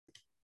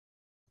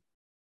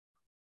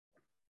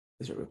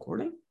Is it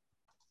recording?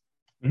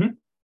 Mm-hmm.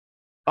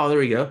 Oh, there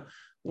we go.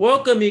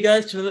 Welcome, you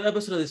guys, to another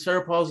episode of the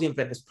Cerebral Palsy and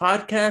Fitness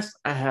Podcast.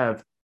 I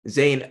have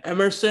Zane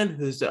Emerson,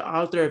 who's the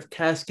author of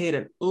Cascade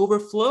and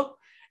Overflow.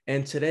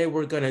 And today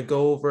we're going to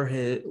go over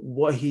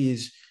what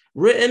he's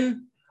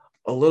written,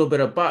 a little bit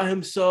about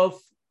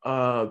himself,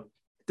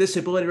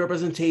 disability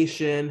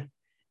representation,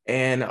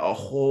 and a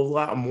whole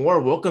lot more.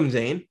 Welcome,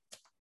 Zane.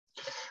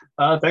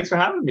 Thanks for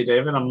having me,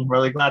 David. I'm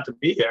really glad to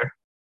be here.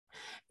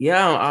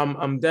 Yeah,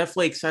 I'm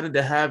definitely excited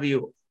to have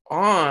you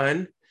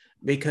on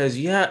because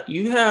you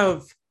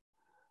have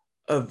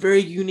a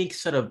very unique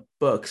set of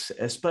books,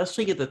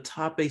 especially at the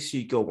topics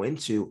you go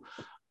into.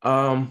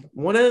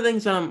 One of the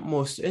things I'm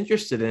most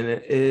interested in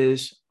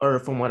is, or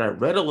from what I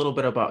read a little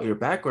bit about your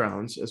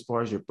backgrounds as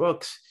far as your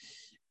books,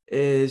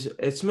 is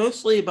it's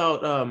mostly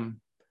about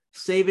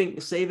saving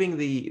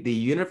the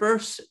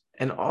universe.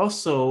 And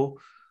also,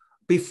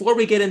 before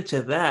we get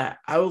into that,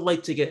 I would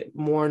like to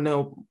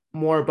know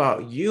more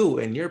about you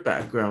and your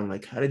background.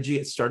 Like, how did you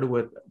get started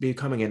with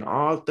becoming an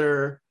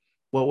author?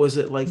 What was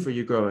it like for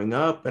you growing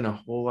up, and a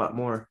whole lot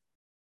more?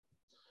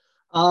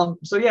 I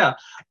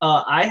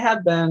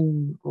have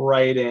been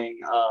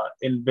writing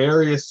in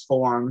various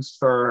forms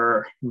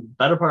for the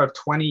better part of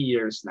 20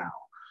 years now.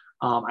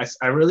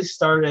 I really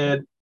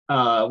started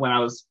when I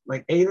was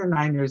like 8 or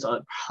 9 years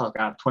old. Oh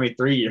God,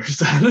 23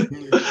 years.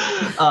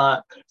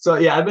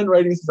 I've been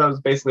writing since I was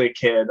basically a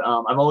kid.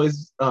 I've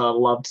always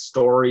loved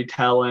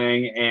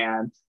storytelling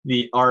and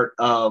the art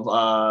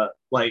of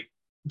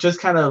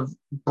just kind of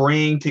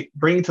bring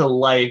to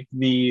life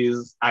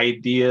these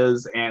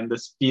ideas and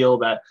this feel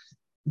that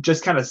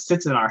just kind of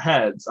sits in our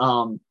heads.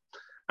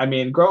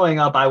 Growing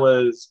up, I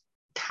was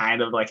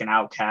kind of like an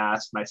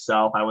outcast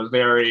myself. I was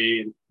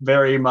very,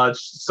 very much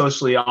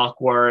socially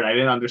awkward. I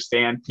didn't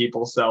understand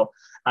people. So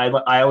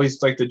I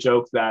always like to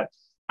joke that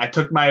I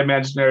took my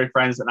imaginary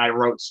friends and I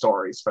wrote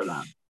stories for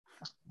them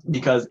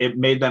because it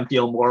made them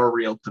feel more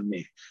real to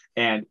me.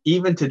 And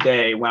even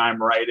today, when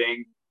I'm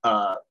writing,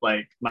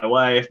 like my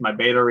wife, my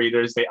beta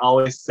readers, they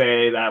always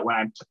say that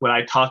when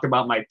I talk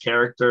about my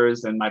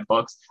characters in my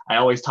books,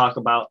 I'm always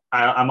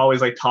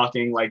like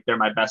talking like they're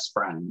my best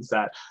friends,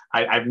 that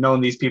I've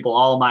known these people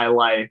all my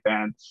life,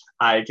 and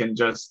I can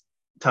just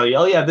tell you,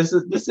 oh yeah, this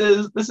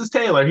is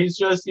Taylor. He's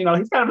just, he's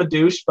kind of a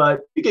douche,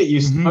 but you get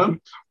used to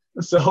him.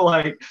 So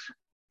like,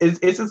 it's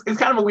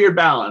kind of a weird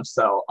balance.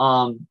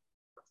 I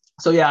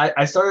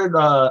started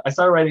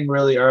writing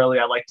really early.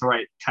 I like to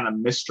write kind of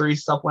mystery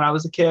stuff when I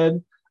was a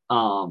kid.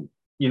 The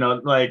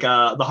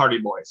Hardy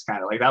Boys,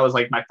 kind of like that was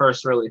like my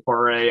first really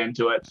foray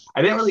into it.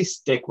 I didn't really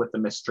stick with the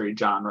mystery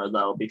genre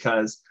though,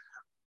 because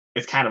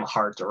it's kind of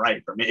hard to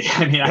write for me.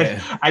 I mean,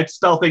 yeah. I'd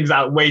spell things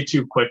out way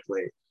too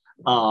quickly.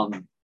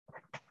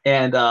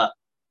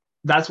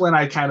 That's when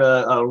I kind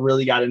of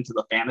really got into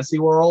the fantasy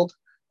world.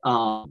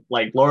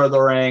 Like Lord of the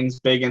Rings,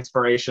 big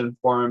inspiration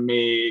for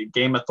me.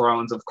 Game of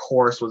Thrones, of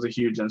course, was a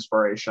huge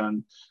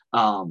inspiration.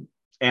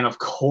 And of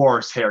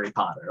course, Harry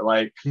Potter.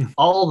 Like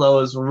all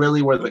those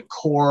really were the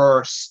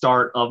core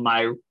start of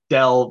my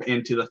delve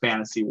into the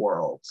fantasy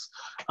worlds.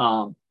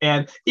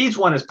 And each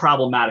one is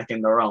problematic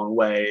in their own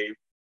way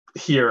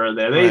here or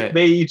there.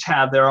 They each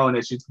have their own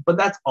issues, but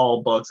that's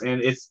all books.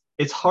 And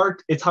it's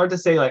hard to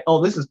say like,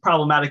 oh, this is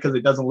problematic because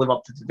it doesn't live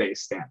up to today's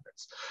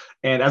standards.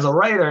 And as a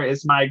writer,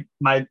 it's my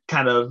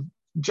kind of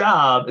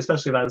job,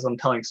 especially as I'm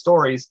telling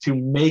stories, to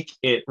make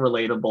it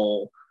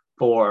relatable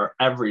for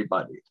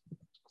everybody.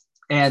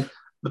 And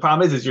the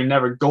problem is you're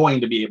never going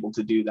to be able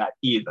to do that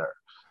either.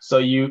 So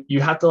you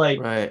have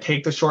to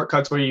take the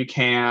shortcuts where you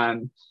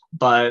can,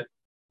 but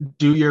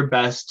do your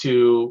best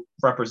to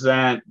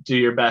represent, do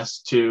your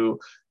best to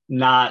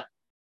not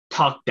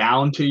talk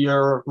down to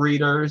your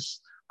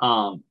readers.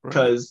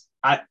 Because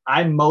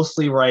I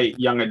mostly write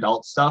young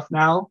adult stuff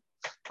now.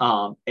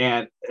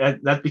 And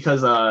that's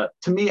because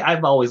to me,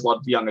 I've always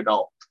loved young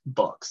adult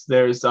books.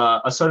 There's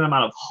a certain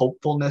amount of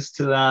hopefulness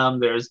to them.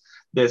 There's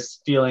this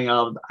feeling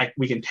of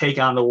we can take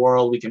on the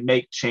world, we can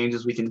make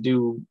changes, we can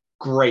do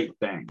great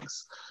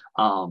things.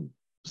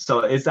 So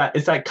it's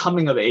that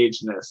coming of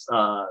ageness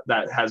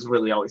that has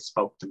really always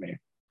spoke to me.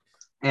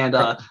 And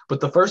with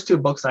the first two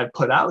books I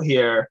put out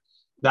here,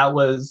 that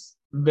was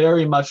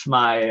very much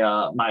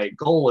my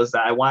goal, is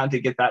that I wanted to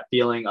get that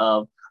feeling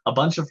of a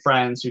bunch of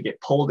friends who get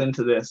pulled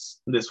into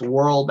this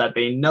world that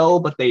they know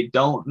but they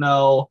don't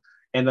know,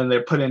 and then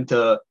they're put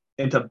into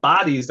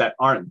bodies that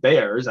aren't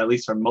theirs, at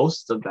least for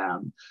most of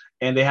them,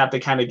 and they have to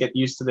kind of get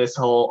used to this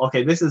whole,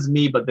 okay, this is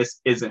me but this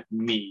isn't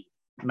me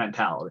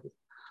mentality,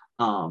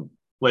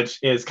 which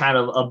is kind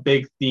of a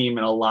big theme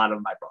in a lot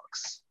of my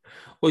books.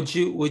 Would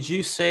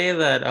you say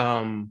that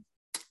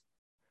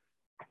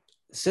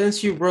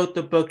since you wrote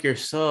the book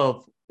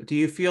yourself, do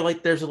you feel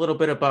like there's a little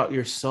bit about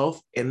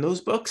yourself in those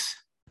books?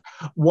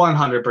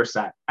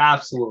 100%.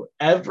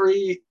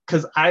 Absolutely.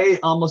 Because I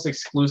almost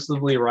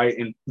exclusively write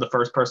in the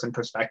first person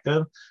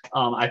perspective.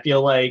 I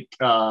feel like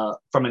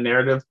from a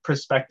narrative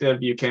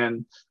perspective, you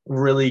can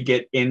really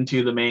get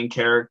into the main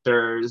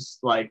characters'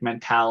 like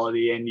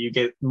mentality, and you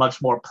get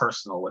much more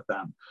personal with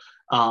them.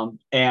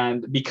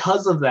 And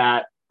because of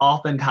that,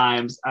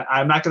 oftentimes,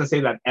 I'm not going to say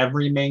that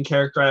every main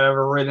character I've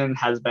ever written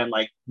has been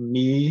like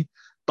me,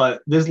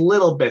 but there's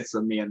little bits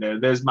of me in there.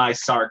 There's my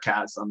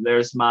sarcasm.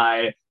 There's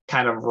my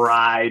kind of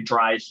wry,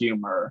 dry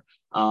humor.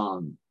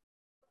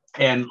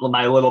 And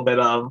my little bit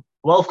of,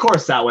 well, of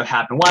course that would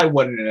happen. Why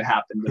wouldn't it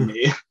happen to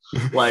me?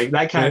 Like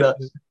that kind of,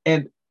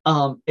 and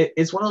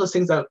it's one of those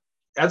things that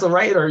as a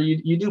writer,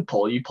 you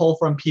pull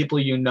from people,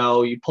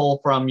 you pull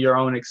from your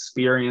own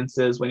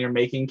experiences when you're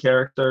making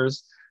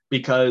characters,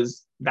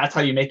 because that's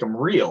how you make them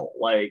real.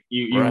 Like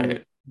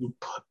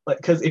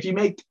because if you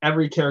make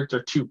every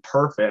character too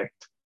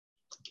perfect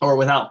or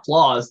without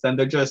flaws, then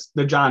they're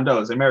John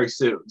Does, they're Mary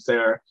Sues.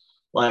 They're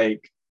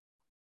like,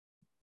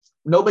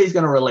 nobody's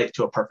going to relate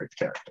to a perfect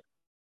character.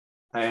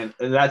 And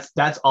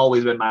that's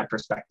always been my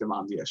perspective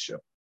on the issue.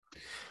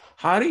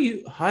 How do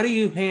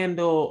you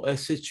handle a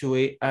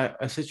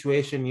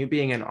situation, you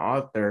being an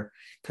author?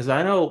 Because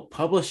I know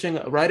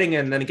writing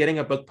and then getting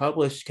a book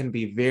published can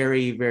be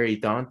very, very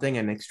daunting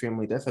and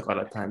extremely difficult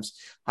at times.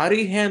 How do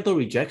you handle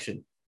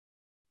rejection?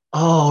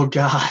 Oh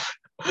God.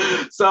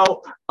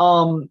 So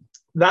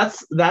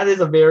that is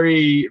a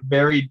very,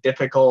 very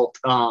difficult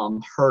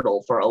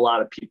hurdle for a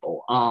lot of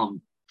people.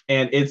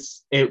 And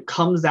it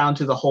comes down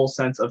to the whole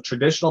sense of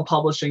traditional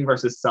publishing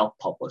versus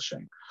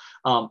self-publishing.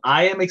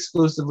 I am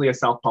exclusively a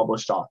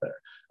self-published author.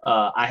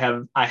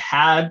 I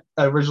had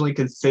originally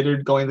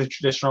considered going the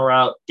traditional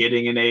route,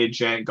 getting an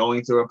agent,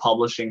 going through a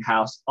publishing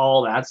house,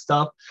 all that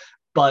stuff.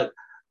 But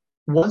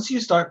once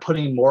you start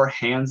putting more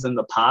hands in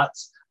the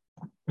pots,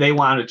 they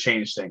want to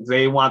change things.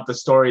 They want the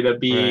story to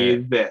be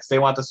this. They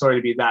want the story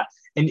to be that.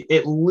 And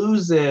it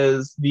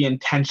loses the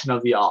intention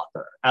of the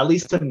author, at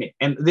least to me.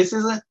 And this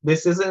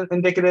isn't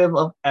indicative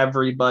of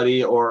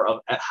everybody or of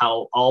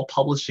how all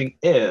publishing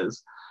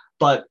is.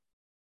 But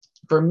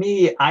for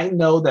me, I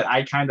know that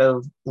I kind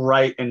of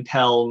write and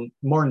tell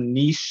more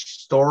niche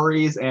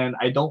stories, and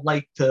I don't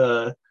like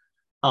to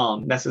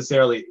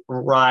necessarily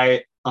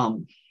write.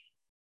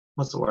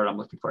 What's the word I'm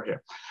looking for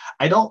here?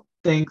 I don't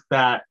think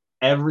that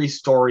every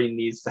story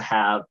needs to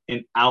have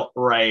an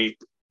outright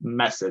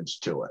message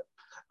to it.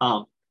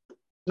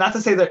 Not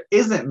to say there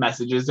isn't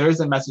messages. There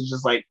isn't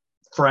messages like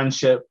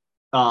friendship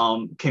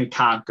can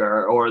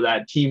conquer, or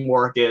that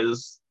teamwork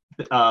is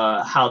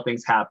how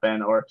things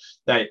happen, or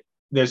that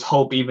there's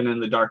hope even in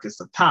the darkest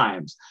of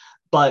times.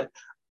 But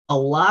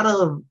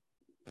from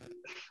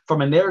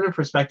a narrative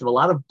perspective, a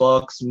lot of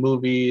books,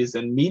 movies,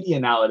 and media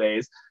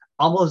nowadays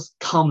almost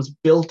comes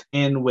built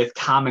in with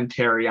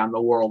commentary on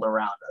the world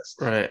around us.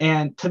 Right.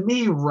 And to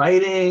me,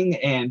 writing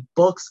and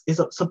books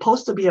is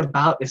supposed to be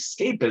about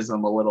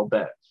escapism a little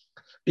bit,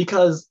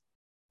 because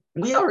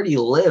we already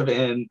live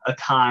in a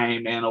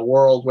time and a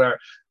world where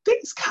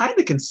things kind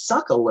of can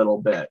suck a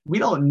little bit. We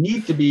don't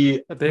need to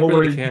be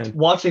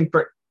watching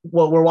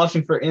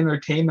for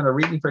entertainment or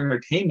reading for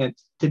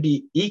entertainment to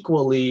be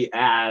equally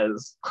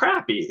as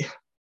crappy.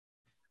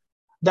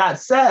 That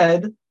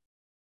said,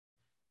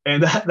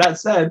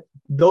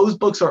 those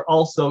books are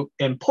also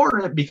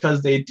important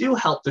because they do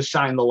help to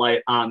shine the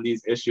light on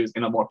these issues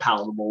in a more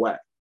palatable way.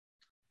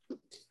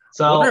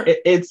 So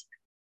it's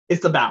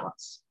the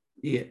balance.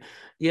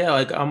 Yeah.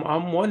 Like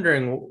I'm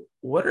wondering,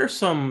 what are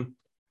some,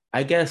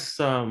 I guess,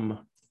 I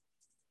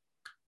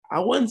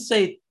wouldn't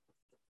say,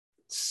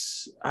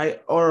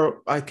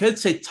 I could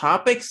say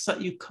topics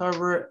that you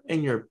cover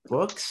in your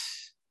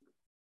books.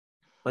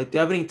 Like, do you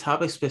have any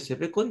topics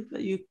specifically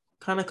that you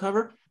kind of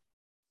cover?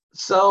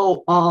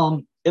 So,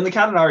 in the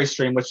Katanari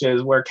stream, which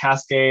is where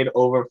Cascade,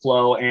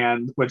 Overflow,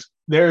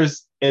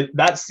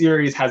 that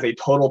series has a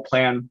total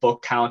planned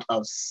book count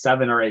of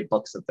 7 or 8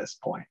 books at this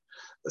point.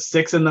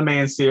 6 in the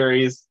main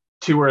series,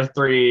 2 or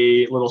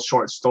 3 little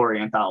short story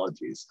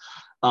anthologies.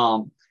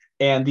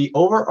 And the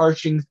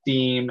overarching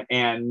theme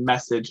and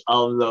message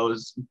of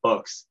those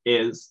books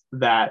is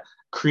that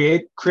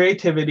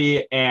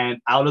creativity and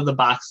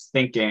out-of-the-box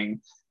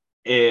thinking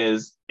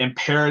is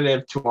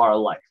imperative to our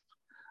life.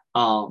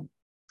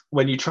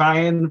 When you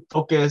try and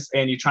focus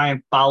and you try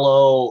and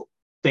follow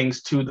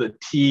things to the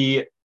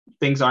T,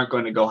 things aren't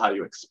going to go how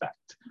you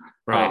expect.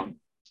 Right.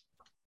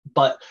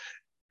 But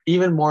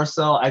even more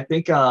so, I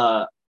think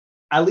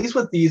at least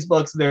with these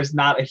books, there's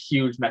not a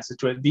huge message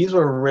to it. These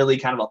were really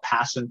kind of a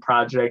passion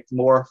project,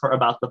 more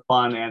about the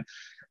fun. And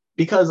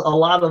because a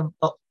lot of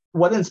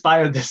what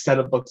inspired this set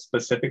of books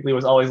specifically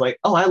was always like,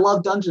 oh, I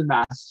love dungeon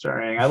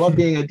mastering. I love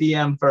being a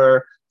DM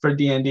for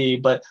D&D,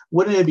 but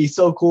wouldn't it be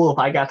so cool if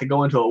I got to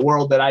go into a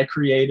world that I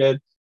created?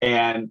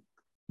 And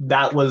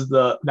that was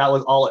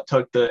all it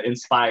took to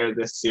inspire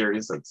this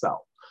series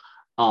itself.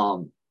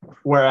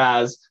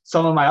 Whereas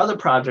some of my other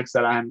projects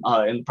that I'm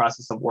in the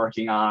process of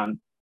working on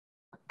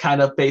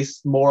kind of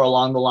based more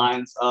along the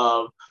lines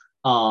of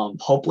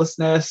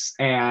hopelessness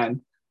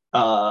and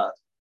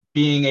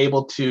being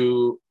able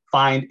to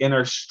find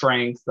inner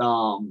strength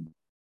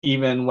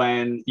even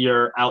when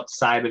you're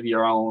outside of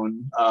your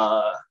own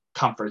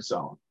comfort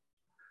zone.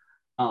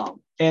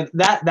 And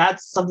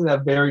that's something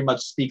that very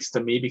much speaks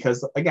to me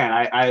because, again,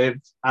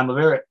 I'm a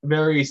very,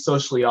 very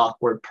socially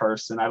awkward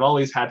person. I've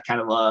always had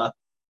kind of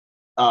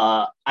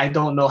I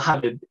don't know how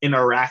to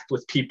interact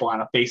with people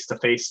on a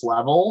face-to-face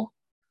level.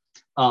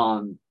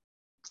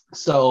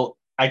 So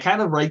I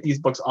kind of write these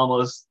books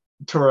almost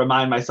to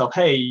remind myself,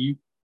 hey,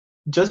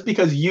 just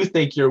because you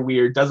think you're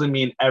weird doesn't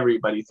mean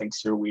everybody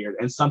thinks you're weird.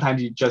 And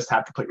sometimes you just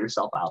have to put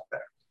yourself out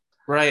there.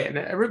 Right. And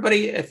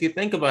everybody, if you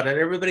think about it,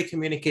 everybody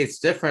communicates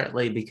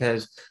differently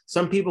because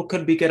some people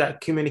could be good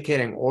at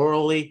communicating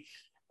orally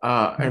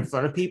in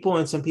front of people,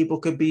 and some people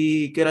could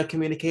be good at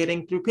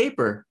communicating through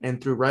paper and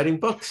through writing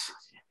books.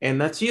 And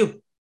that's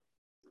you.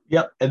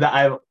 Yep. And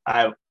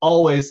I've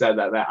always said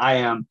that I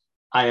am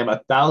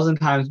 1,000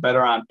 times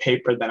better on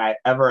paper than I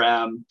ever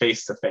am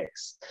face to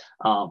face.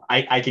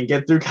 I can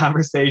get through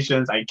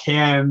conversations. I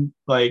can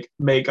like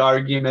make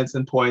arguments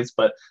and points,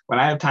 but when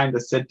I have time to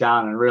sit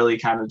down and really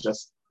kind of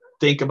just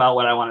think about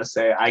what I want to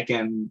say, I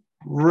can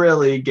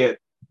really get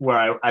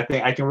where I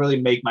think I can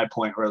really make my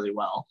point really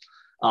well.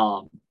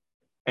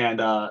 And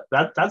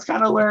that's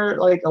kind of where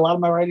like a lot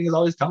of my writing has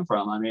always come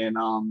from. I mean,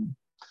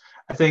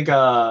 I think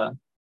the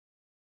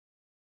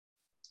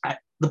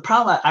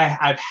problem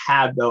I've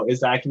had though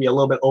is that I can be a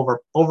little bit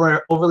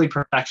overly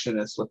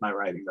perfectionist with my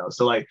writing though.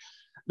 So like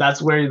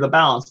that's where the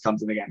balance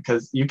comes in again,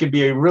 because you can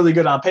be really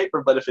good on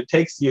paper, but if it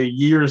takes you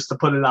years to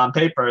put it on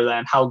paper,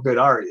 then how good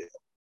are you?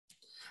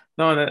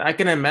 No, and I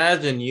can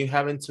imagine you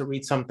having to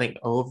read something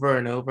over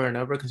and over and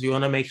over because you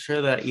want to make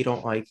sure that you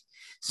don't like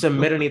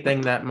submit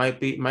anything that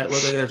might look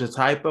like there's a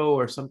typo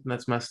or something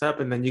that's messed up,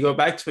 and then you go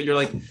back to it, you're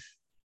like,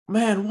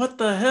 man, what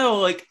the hell?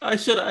 Like I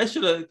should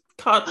have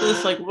caught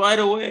this like right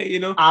away, you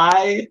know?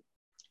 I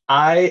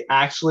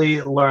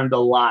actually learned a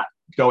lot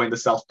going the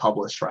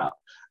self-published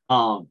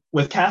route.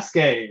 With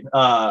Cascade,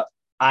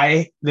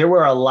 there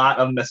were a lot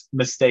of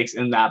mistakes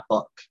in that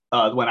book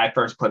when I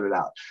first put it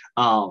out.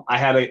 I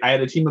had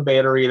a team of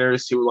beta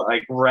readers who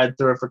like read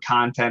through it for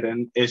content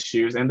and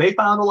issues, and they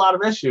found a lot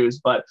of issues.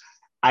 But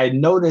I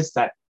noticed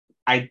that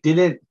I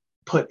didn't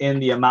put in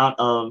the amount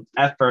of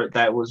effort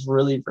that was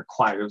really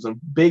required. It was a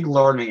big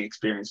learning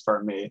experience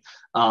for me.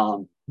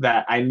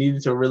 That I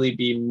needed to really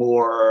be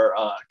more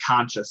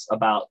conscious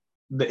about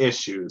the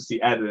issues,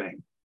 the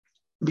editing,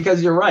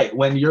 because you're right.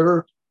 When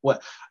you're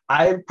what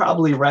I've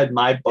probably read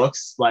my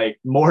books like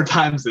more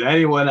times than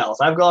anyone else.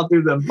 I've gone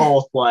through them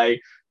both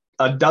like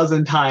a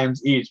dozen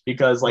times each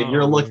because like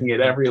you're looking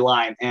at every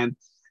line, and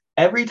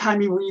every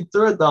time you read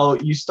through it though,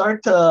 you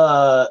start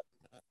to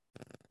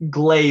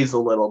glaze a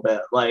little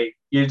bit. Like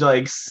you're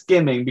like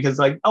skimming because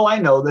like, oh, I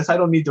know this, I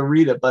don't need to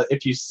read it. But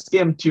if you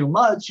skim too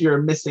much,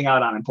 you're missing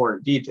out on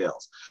important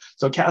details.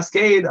 So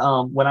Cascade,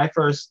 when I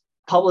first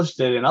published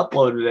it and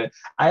uploaded it,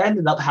 I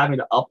ended up having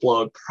to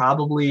upload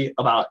probably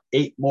about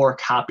 8 more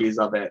copies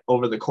of it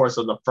over the course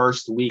of the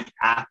first week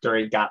after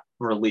it got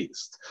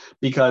released,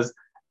 because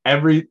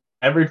every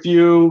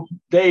few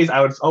days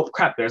I would, oh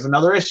crap, there's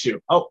another issue.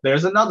 Oh,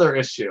 there's another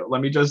issue.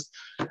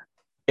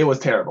 It was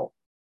terrible.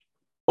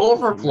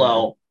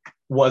 Overflow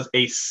was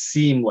a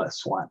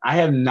seamless one. I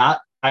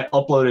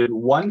uploaded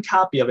 1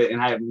 copy of it,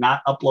 and I have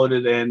not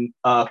uploaded in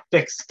a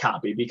fixed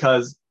copy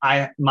because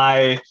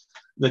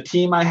the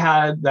team I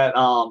had that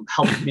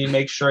helped me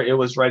make sure it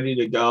was ready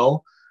to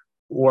go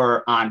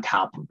were on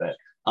top of it.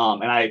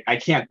 And I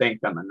can't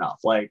thank them enough.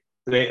 Like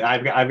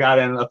I've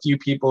gotten a few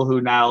people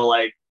who now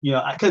like, you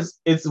know, because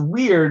it's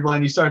weird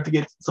when you start to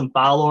get some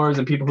followers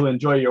and people who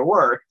enjoy your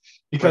work,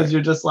 because right.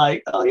 You're just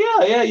like, oh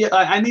yeah.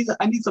 I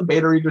need some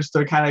beta readers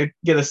to kind of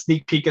get a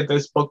sneak peek at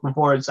this book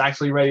before it's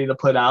actually ready to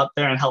put out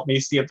there and help me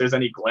see if there's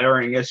any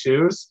glaring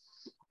issues.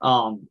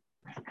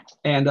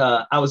 And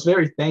I was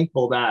very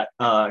thankful that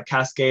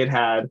Cascade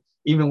had,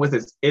 even with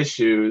its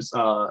issues,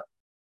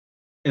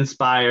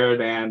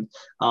 inspired and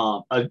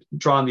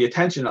drawn the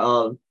attention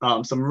of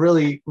some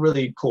really,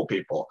 really cool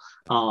people.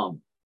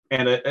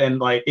 And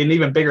like an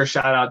even bigger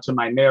shout out to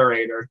my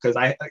narrator, because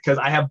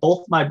I have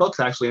both my books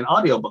actually in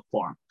audiobook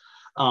form,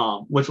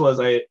 which was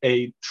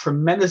a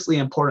tremendously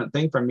important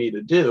thing for me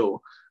to do.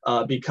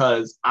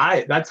 Because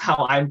that's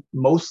how I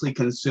mostly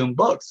consume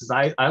books, is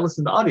I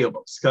listen to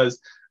audiobooks, because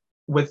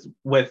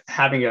with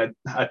having a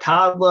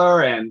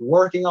toddler and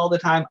working all the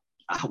time,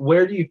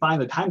 where do you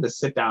find the time to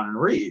sit down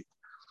and read?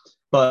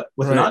 But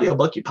with an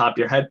audiobook, you pop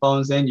your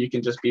headphones in, you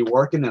can just be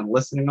working and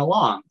listening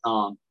along.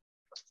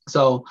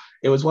 So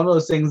it was one of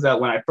those things that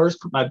when I first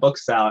put my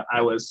books out,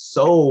 I was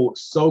so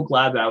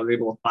glad that I was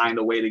able to find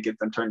a way to get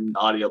them turned into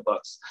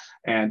audiobooks.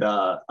 And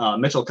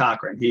Mitchell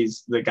Cochran,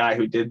 he's the guy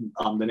who did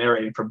the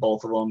narrating for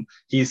both of them.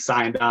 He's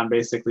signed on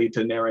basically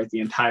to narrate the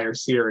entire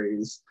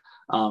series.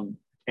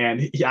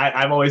 And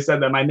I've always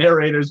said that my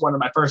narrator is one of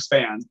my first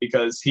fans,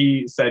 because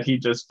he said he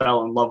just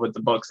fell in love with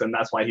the books, and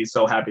that's why he's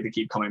so happy to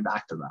keep coming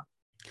back to them.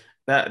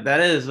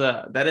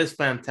 That is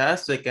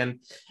fantastic. And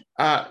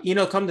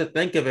come to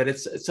think of it,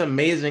 it's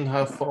amazing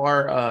how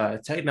far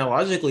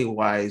technologically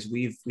wise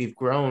we've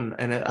grown,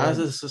 and as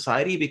a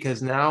society,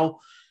 because now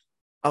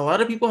a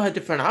lot of people have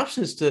different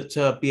options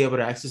to be able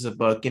to access a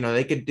book. You know,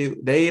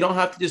 they don't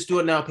have to just do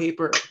it now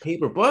paper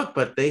book,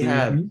 but they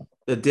have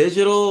the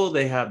digital,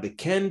 they have the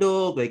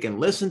Kindle, they can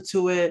listen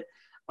to it.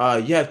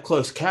 You have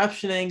closed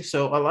captioning.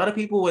 So a lot of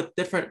people with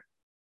different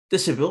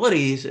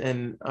disabilities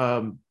and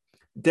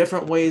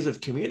different ways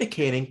of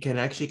communicating can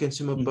actually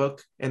consume a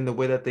book in the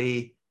way that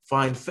they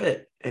find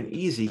fit and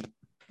easy.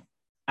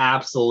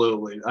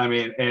 Absolutely. I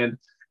mean, and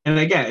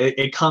again,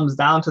 it comes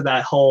down to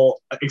that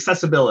whole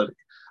accessibility.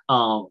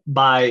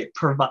 By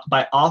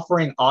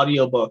offering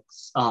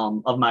audiobooks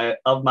of my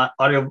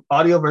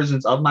audio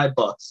versions of my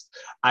books,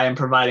 I am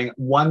providing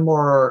one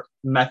more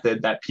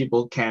method that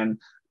people can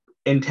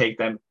intake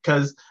them.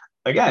 Because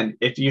again,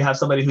 if you have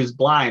somebody who's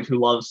blind who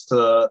loves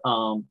to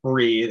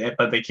read,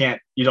 but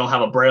you don't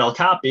have a braille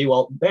copy,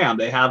 well, bam,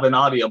 they have an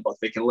audiobook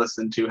they can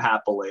listen to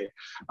happily.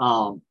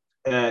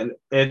 And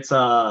it's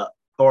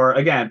or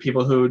again,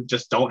 people who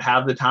just don't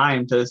have the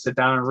time to sit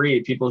down and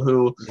read,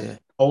 people.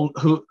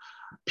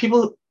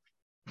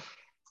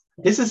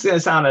 This is going to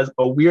sound as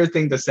a weird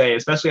thing to say,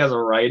 especially as a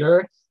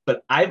writer,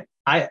 but I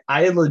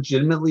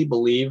legitimately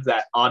believe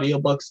that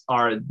audiobooks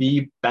are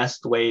the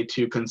best way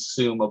to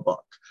consume a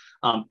book,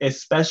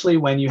 especially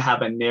when you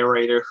have a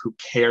narrator who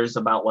cares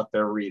about what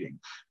they're reading,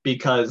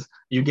 because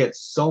you get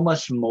so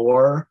much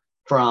more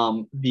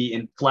from the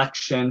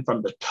inflection,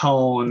 from the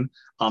tone.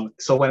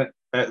 So when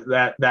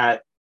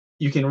that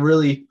you can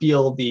really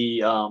feel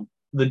the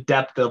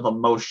depth of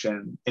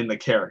emotion in the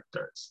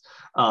characters.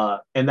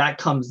 And that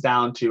comes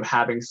down to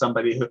having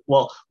somebody who,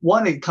 well,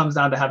 one, it comes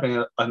down to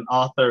having an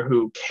author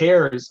who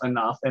cares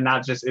enough and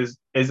not just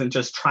isn't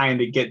just trying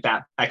to get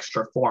that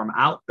extra form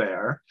out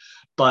there,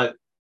 but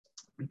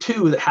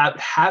two,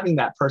 having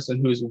that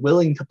person who's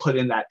willing to put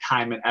in that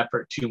time and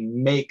effort to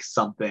make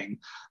something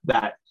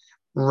that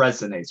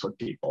resonates with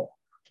people.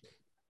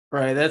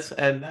 Right. That's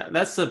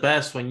the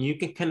best, when you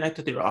can connect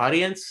with your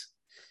audience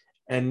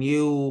and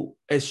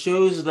it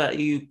shows that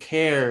you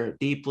care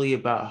deeply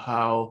about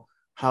how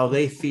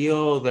they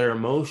feel, their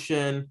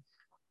emotion.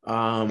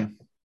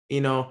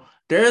 You know,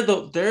 they're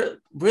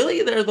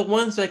the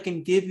ones that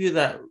can give you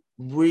that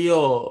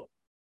real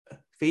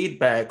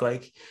feedback.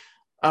 Like,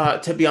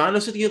 to be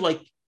honest with you,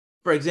 like,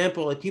 for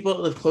example, like people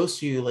that live close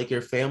to you, like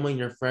your family and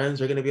your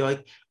friends, are going to be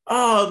like,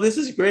 oh, this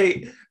is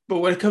great. But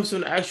when it comes to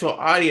an actual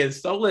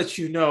audience, they'll let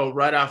you know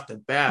right off the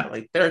bat.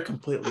 Like, they're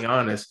completely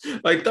honest.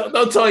 Like,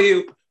 they'll tell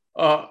you,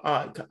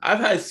 I've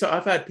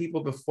had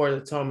people before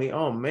that tell me,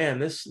 oh man,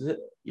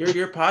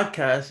 your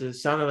podcast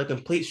is sounding like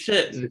complete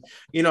shit. And,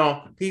 you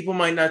know, people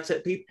might not,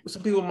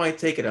 some people might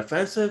take it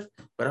offensive,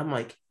 but I'm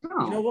like,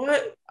 you know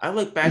what? I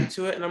look back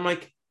to it and I'm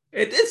like,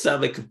 it did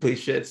sound like complete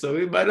shit. So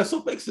we might as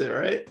well fix it,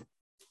 right?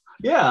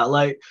 Yeah,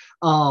 like,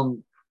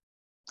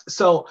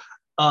 so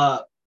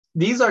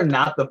these are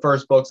not the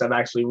first books I've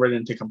actually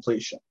written to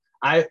completion.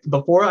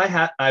 Before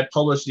I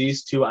published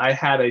these two, I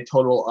had a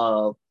total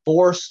of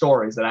 4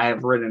 stories that I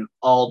have written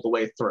all the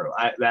way through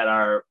that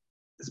are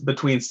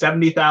between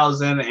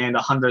 70,000 and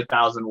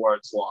 100,000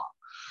 words long.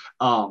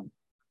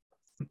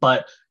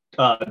 But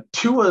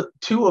two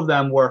of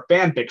them were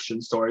fan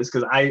fiction stories,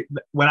 because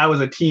when I was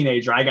a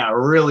teenager, I got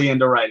really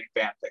into writing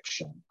fan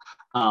fiction.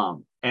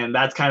 And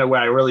that's kind of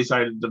where I really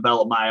started to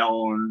develop my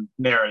own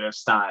narrative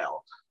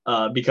style.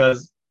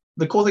 Because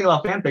the cool thing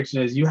about fan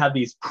fiction is you have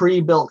these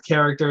pre-built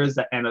characters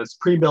and a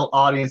pre-built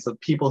audience of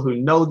people who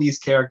know these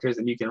characters,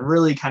 and you can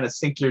really kind of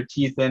sink your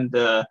teeth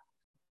into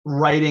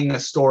writing a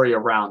story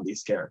around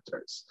these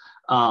characters.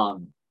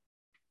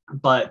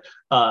 But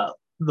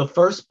the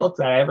first book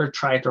that I ever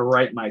tried to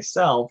write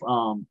myself,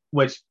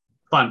 which,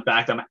 fun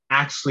fact, I'm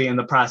actually in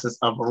the process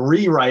of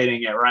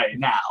rewriting it right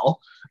now.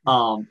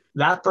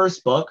 That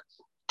first book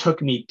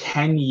took me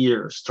 10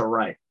 years to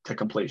write to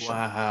completion.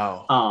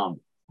 Wow.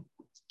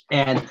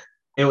 And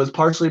it was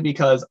partially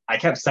because I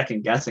kept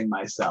second guessing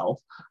myself,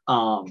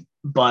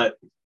 but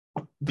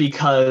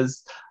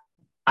because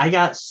I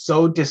got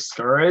so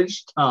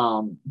discouraged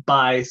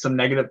by some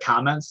negative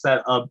comments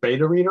that a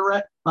beta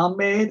reader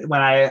made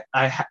when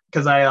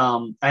because I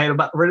had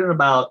written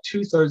about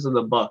 2/3 of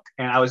the book,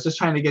 and I was just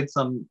trying to get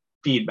some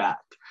feedback.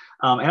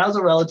 And I was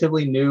a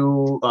relatively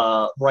new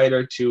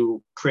writer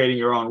to creating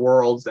your own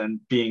worlds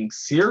and being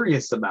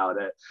serious about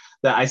it,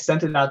 that I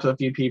sent it out to a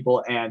few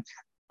people, and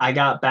I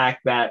got back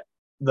that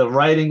the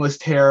writing was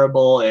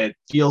terrible. It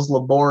feels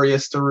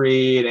laborious to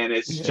read, and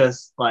it's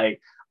just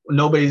like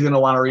nobody's going to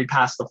want to read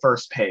past the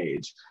first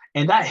page.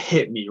 And that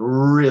hit me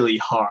really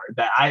hard,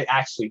 that I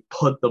actually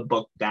put the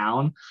book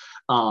down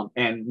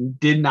and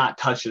did not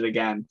touch it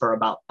again for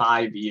about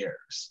 5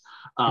 years.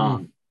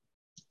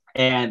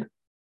 And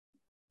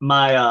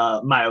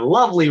my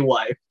lovely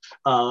wife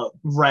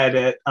read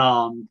it,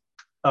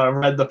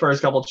 read the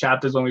first couple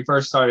chapters when we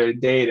first started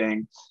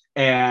dating.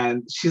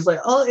 And she's like,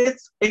 oh,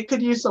 it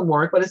could use some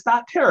work, but it's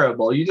not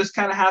terrible. You just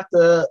kind of have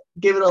to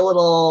give it a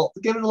little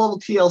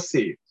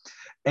TLC.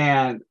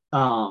 And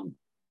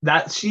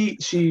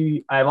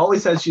that I've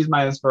always said she's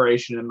my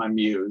inspiration and my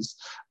muse.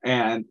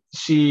 And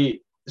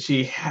she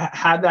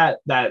had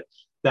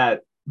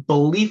that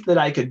belief that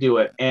I could do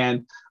it.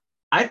 And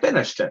I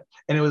finished it.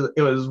 And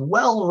it was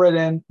well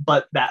written,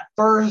 but that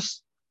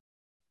first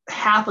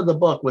half of the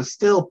book was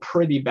still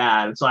pretty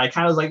bad. So I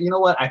kind of was like, you know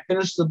what? I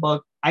finished the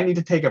book. I need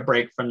to take a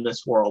break from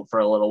this world for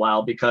a little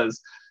while,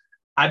 because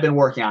I've been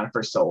working on it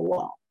for so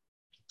long.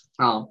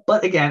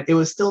 But again, it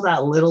was still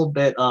that little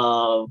bit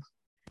of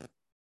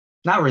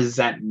not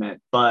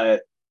resentment,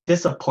 but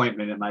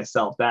disappointment in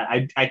myself that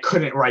I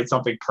couldn't write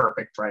something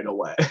perfect right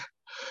away,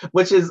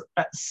 which is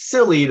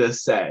silly to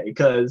say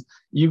because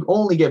you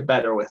only get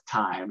better with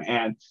time.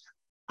 And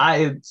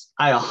I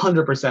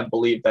 100%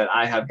 believe that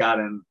I have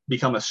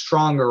become a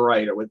stronger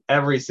writer with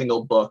every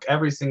single book,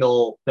 every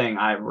single thing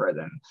I've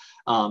written,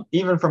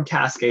 even from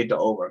Cascade to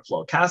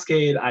Overflow.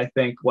 Cascade, I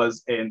think,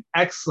 was an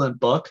excellent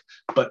book,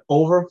 but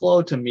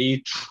Overflow to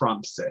me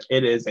trumps it.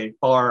 It is a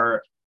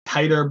far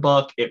tighter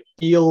book. It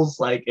feels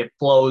like it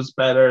flows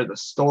better. The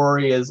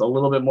story is a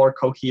little bit more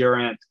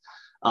coherent.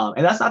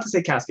 And that's not to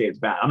say Cascade is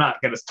bad. I'm not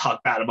going to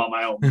talk bad about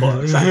my own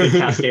books. I think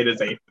Cascade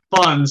is a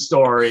fun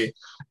story,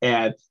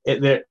 and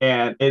it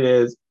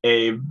is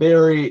a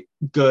very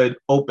good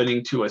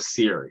opening to a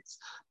series.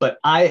 But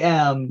I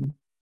am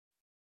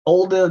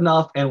old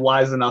enough and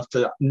wise enough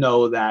to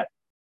know that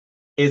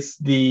it's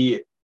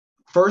the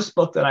first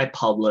book that I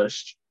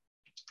published,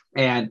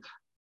 and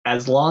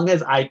as long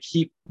as I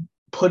keep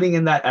putting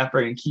in that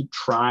effort and keep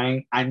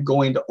trying, I'm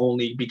going to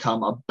only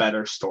become a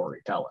better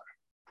storyteller.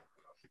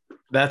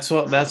 That's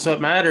what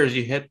matters.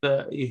 You hit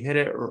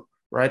it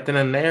right then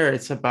and there.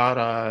 It's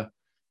about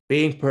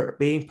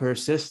being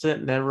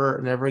persistent,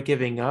 never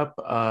giving up.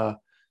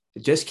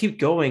 Just keep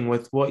going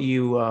with what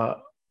you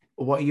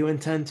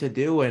intend to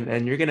do,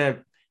 and you're gonna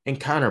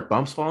encounter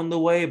bumps along the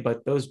way,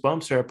 but those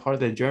bumps are a part of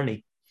the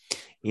journey,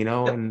 you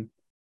know. Yep.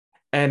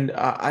 And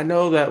I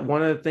know that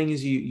one of the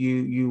things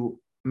you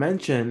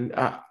mentioned,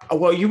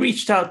 well, you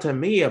reached out to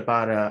me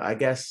about I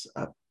guess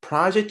a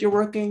project you're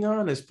working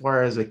on as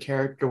far as a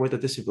character with a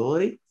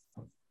disability.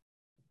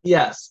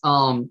 Yes.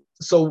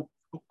 So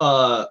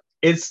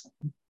it's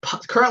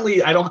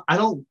currently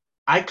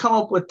I come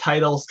up with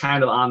titles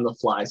kind of on the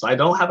fly. So I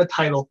don't have a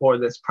title for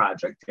this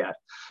project yet.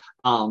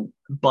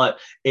 But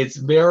it's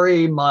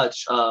very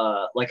much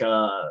like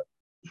a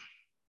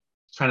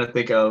trying to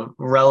think of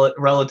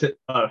relative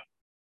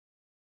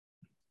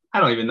I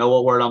don't even know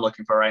what word I'm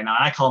looking for right now.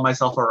 I call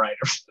myself a writer.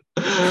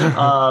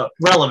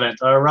 Relevant,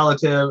 or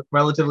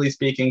relatively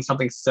speaking,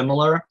 something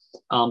similar.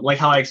 Like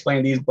how I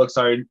explained, these books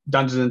are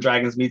Dungeons and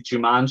Dragons meet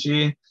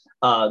Jumanji.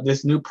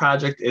 This new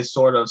project is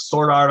sort of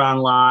Sword Art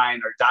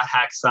Online or Dot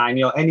Hack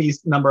Sign, any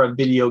number of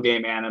video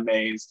game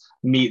animes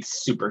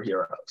meets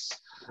superheroes.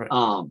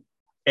 Right.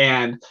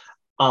 And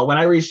when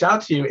I reached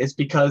out to you, it's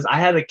because I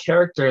had a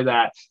character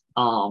that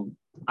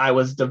I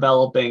was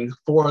developing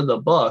for the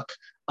book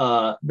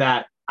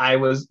that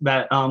was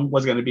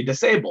going to be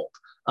disabled,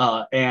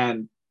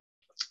 and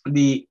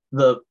the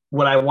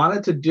what I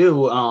wanted to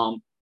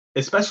do,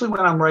 especially when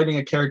I'm writing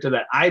a character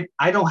that I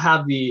don't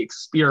have the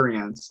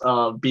experience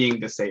of being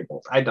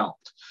disabled. I don't.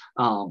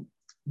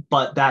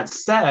 But that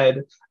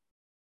said,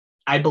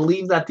 I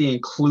believe that the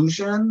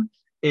inclusion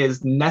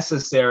is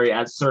necessary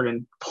at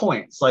certain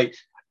points. Like,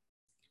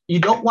 you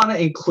don't want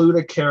to include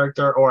a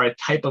character or a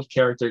type of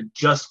character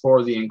just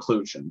for the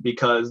inclusion,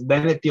 because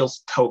then it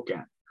feels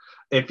token.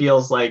 It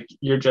feels like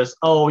you're just,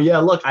 oh yeah,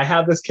 look, I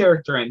have this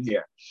character in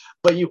here.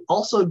 But you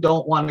also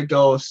don't want to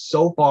go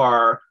so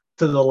far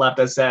to the left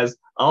that says,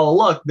 oh,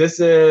 look,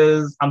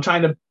 I'm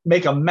trying to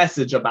make a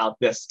message about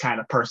this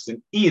kind of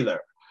person either.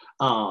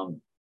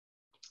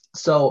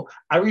 So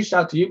I reached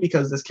out to you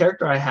because this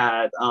character I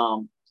had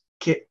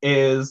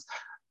is,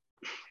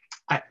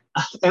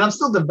 and I'm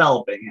still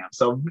developing him.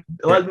 So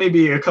let me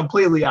be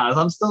completely honest.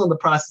 I'm still in the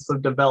process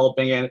of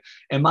developing it.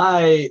 And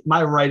my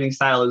writing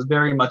style is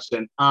very much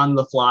an on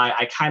the fly.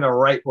 I kind of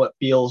write what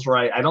feels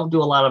right. I don't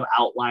do a lot of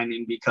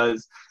outlining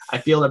because I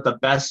feel that the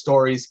best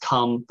stories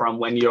come from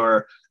when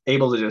you're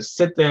able to just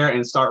sit there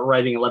and start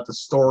writing and let the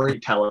story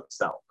tell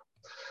itself.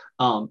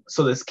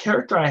 So this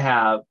character I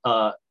have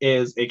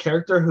is a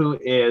character who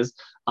is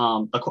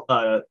a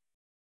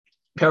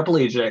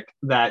paraplegic,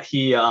 that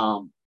he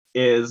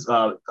is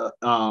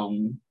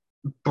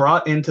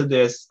brought into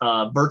this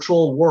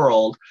virtual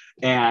world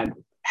and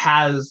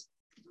has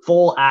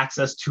full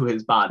access to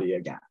his body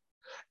again.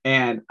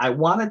 And I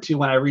wanted to,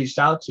 when I reached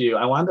out to you,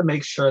 I wanted to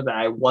make sure that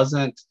I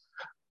wasn't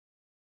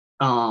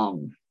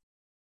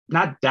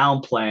not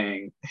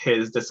downplaying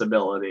his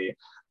disability,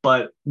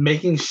 but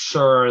making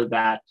sure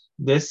that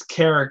this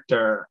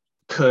character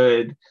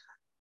could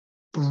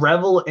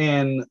revel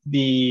in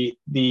the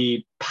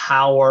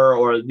power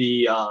or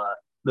the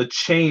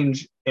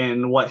change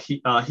in what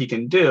he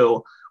can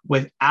do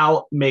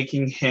without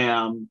making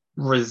him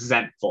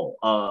resentful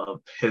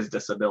of his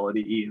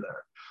disability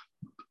either.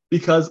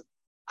 Because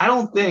I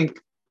don't think,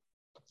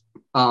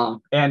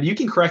 and you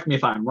can correct me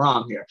if I'm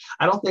wrong here,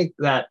 I don't think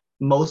that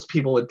most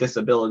people with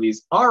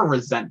disabilities are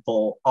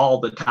resentful all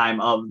the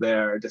time of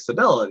their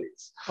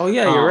disabilities. Oh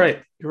yeah, you're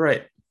right. You're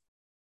right.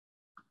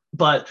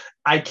 But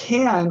I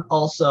can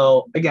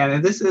also, again,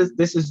 and this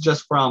is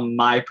just from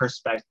my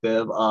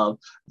perspective of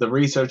the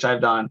research I've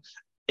done,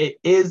 it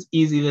is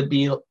easy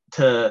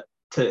to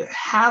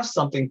have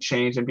something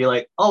change and be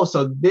like, oh,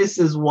 so this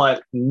is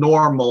what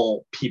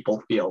normal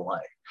people feel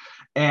like.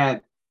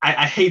 And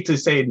I hate to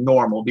say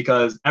normal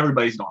because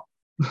everybody's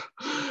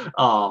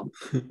normal.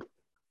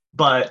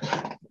 But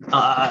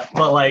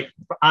But like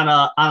on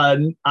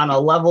a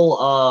level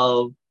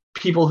of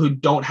people who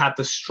don't have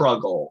to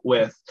struggle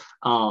with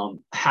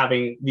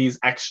having these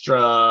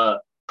extra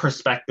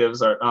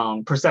perspectives or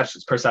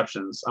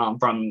perceptions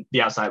from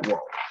the outside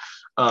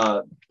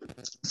world.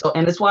 So,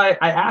 and it's why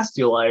I asked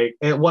you, like,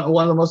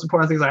 one of the most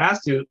important things I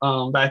asked you,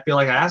 that I feel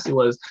like I asked you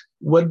was,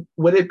 would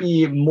it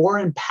be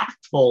more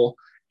impactful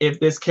if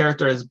this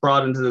character is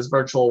brought into this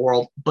virtual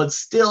world, but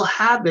still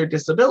had their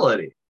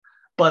disability,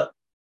 but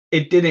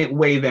it didn't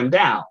weigh them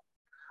down?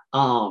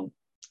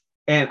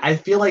 And I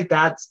feel like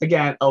that's,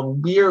 again, a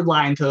weird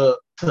line to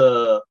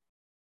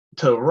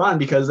run,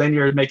 because then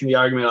you're making the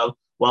argument of,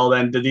 well,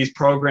 then did these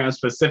programs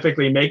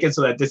specifically make it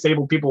so that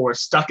disabled people were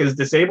stuck as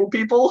disabled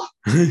people?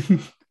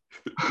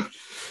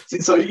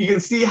 So you can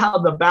see how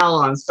the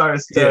balance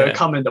starts to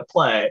come into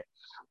play.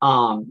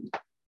 And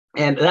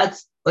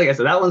that's, like I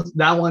said,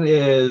 that one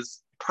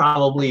is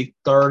probably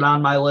third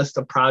on my list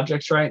of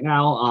projects right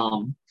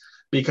now.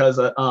 Because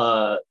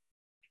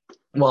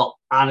well,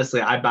 honestly,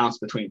 I bounce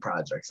between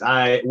projects.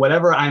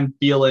 Whatever I'm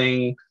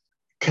feeling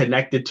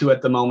connected to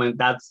at the moment,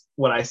 that's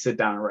what I sit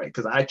down and write,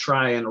 because I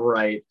try and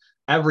write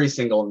every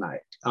single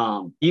night.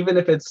 Even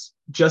if it's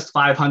just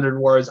 500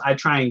 words, I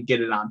try and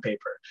get it on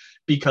paper,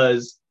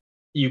 because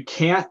you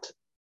cannot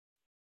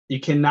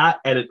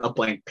edit a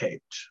blank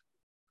page.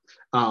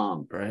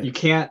 Right. You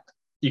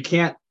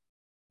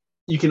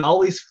can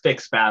always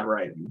fix bad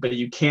writing, but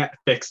you can't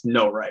fix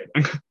no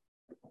writing.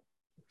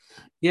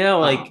 Yeah,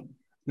 like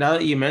now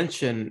that you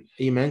mentioned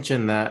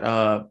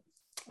that,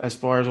 as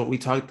far as what we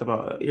talked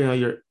about,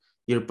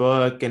 your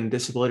book and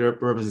disability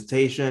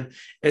representation,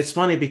 it's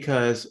funny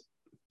because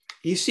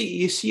you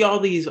see all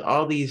these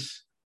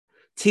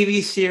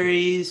TV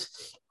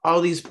series, all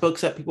these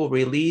books that people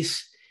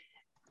release,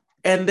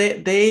 and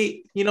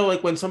they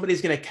like when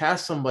somebody's gonna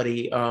cast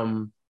somebody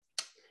in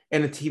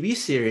a TV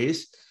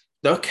series,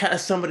 they'll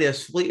cast somebody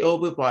that's fully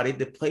able-bodied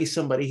to play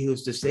somebody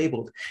who's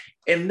disabled,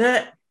 and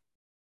that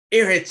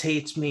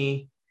irritates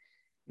me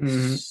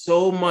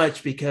so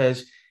much,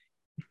 because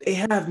they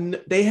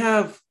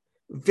have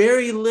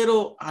very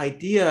little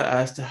idea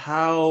as to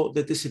how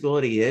the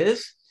disability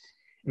is.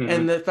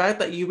 And the fact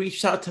that you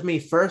reached out to me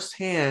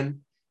firsthand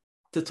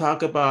to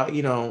talk about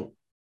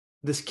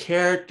this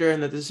character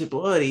and the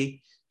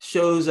disability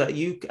shows that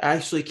you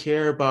actually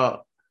care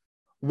about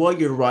what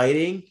you're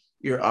writing,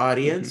 your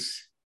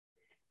audience,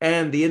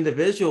 and the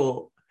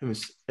individual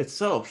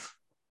itself.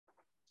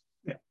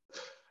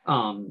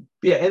 And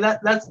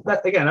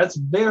that's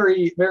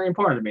very, very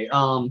important to me.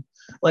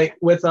 Like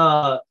with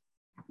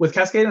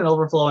Cascade and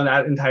Overflow and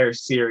that entire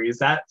series,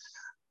 that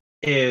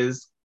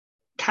is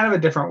kind of a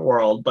different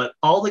world, but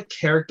all the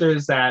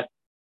characters that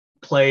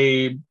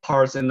play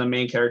parts in the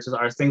main characters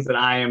are things that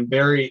I am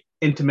very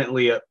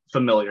intimately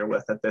familiar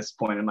with at this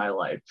point in my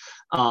life.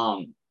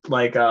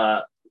 Like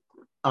the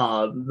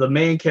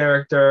main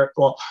character,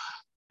 well,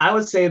 I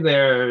would say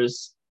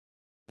there's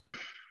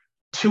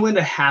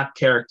 2.5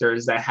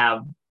 characters that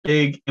have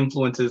big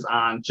influences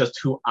on just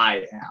who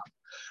I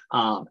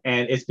am.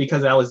 And it's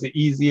because that was the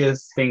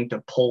easiest thing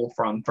to pull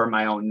from for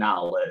my own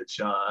knowledge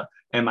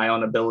and my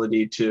own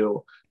ability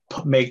to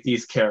make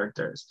these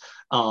characters.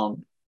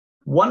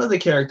 One of the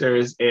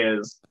characters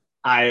is,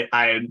 I've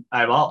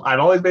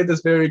always made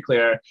this very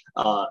clear,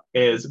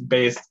 is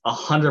based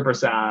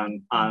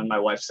 100% on my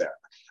wife, Sarah.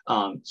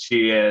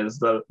 She is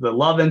the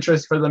love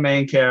interest for the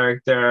main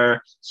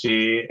character.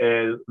 She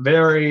is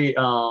very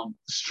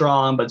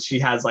strong, but she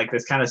has like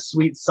this kind of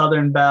sweet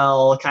Southern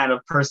belle kind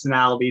of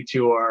personality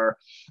to her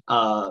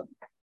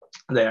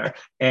there.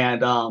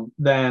 And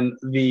then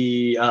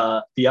the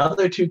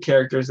other two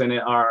characters in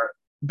it are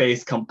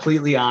based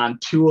completely on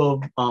two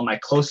of my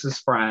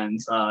closest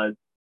friends.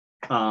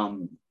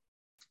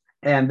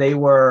 And they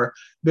were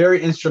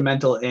very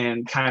instrumental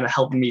in kind of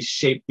helping me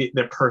shape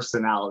their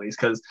personalities,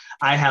 because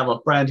I have a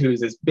friend who's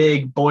this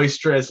big,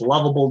 boisterous,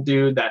 lovable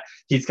dude that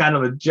he's kind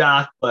of a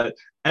jock, but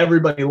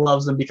everybody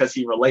loves him because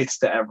he relates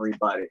to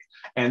everybody.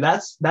 And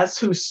that's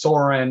who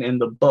Soren in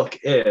the book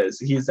is.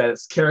 He's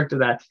this character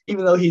that,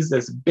 even though he's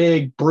this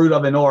big brute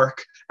of an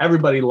orc,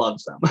 everybody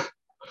loves him.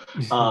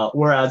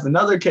 Whereas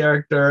another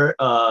character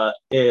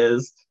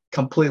is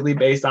completely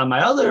based on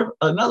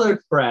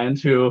another friend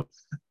who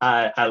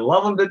I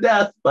love him to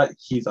death, but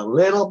he's a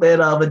little bit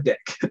of a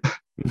dick.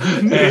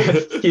 And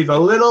he's a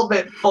little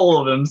bit full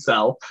of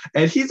himself,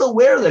 and he's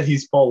aware that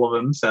he's full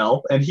of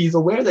himself, and he's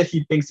aware that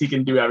he thinks he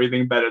can do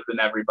everything better than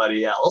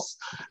everybody else.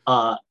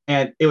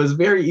 And it was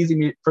very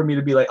easy for me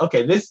to be like,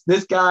 okay, this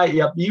guy,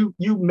 yep, you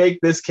make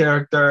this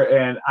character,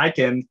 and I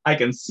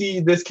can see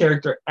this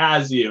character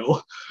as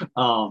you.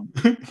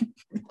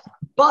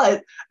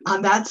 But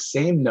on that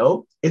same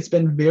note, it's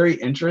been very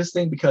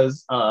interesting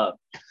because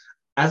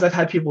as I've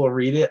had people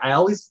read it, I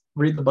always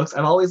read the books.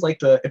 I've always liked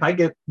to, if I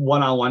get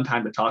one-on-one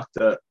time to talk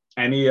to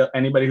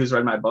anybody who's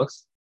read my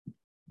books.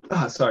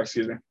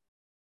 Excuse me.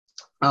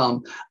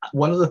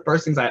 One of the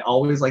first things I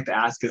always like to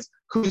ask is,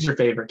 who's your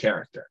favorite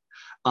character?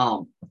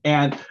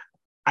 And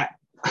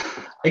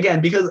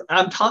again, because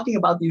I'm talking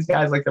about these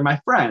guys like they're my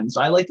friends.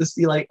 So I like to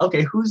see like,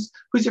 okay, who's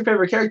your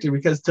favorite character?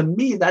 Because to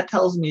me, that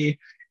tells me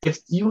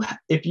if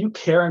you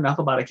care enough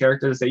about a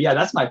character to say, yeah,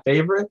 that's my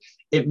favorite,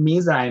 it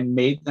means that I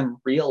made them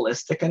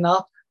realistic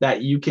enough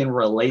that you can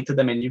relate to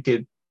them and you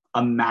could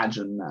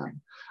imagine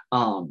them.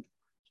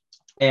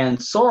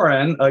 And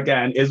Soren,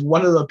 again, is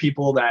one of the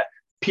people that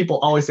people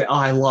always say, oh,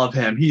 I love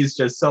him. He's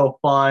just so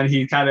fun.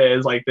 He kind of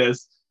is like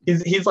this.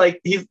 He's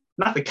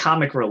not the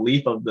comic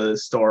relief of the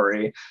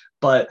story,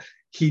 but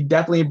he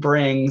definitely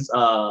brings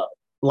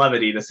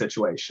levity to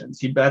situations.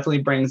 He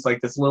definitely brings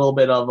like this little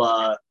bit of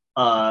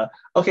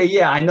okay,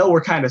 yeah, I know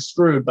we're kind of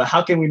screwed, but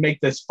how can we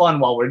make this fun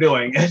while we're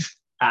doing it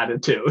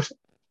attitude.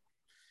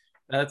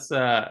 That's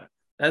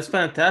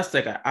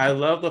fantastic. I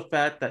love the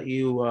fact that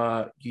you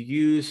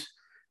use,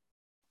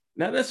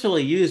 not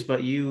necessarily use,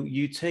 but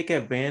you take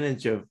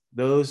advantage of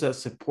those that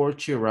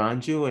support you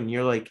around you, and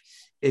you're like,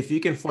 if you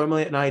can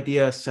formulate an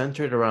idea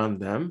centered around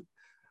them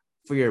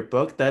for your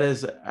book, that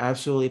is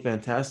absolutely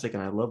fantastic,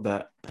 and I love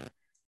that.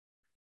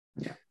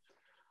 Yeah.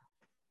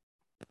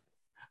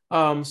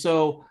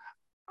 So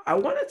I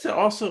wanted to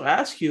also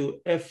ask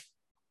you if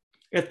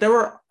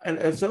there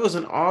was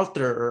an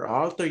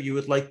author you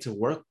would like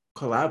to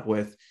collab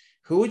with,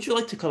 who would you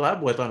like to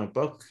collab with on a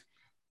book?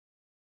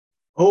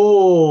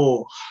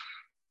 Oh,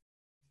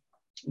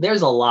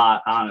 there's a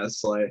lot,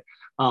 honestly.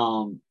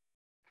 I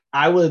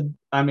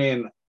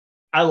mean,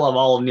 I love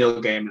all of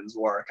Neil Gaiman's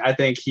work. I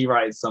think he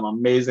writes some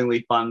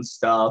amazingly fun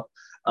stuff.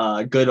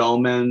 Good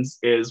Omens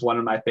is one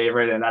of my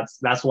favorite, and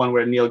that's one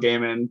where Neil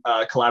Gaiman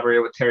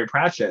collaborated with Terry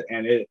Pratchett,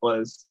 and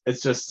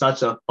it's just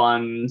such a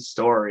fun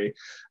story.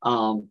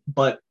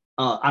 But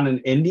on an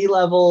indie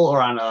level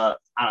or on a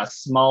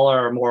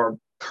smaller, more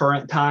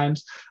current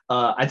times,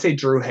 I'd say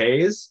Drew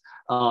Hayes.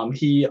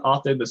 He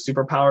authored the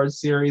Superpowers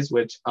series,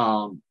 which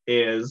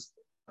is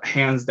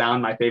hands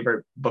down my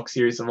favorite book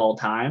series of all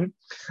time,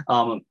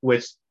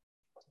 which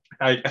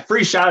a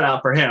free shout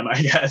out for him,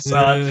 I guess.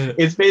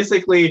 It's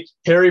basically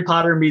Harry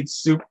Potter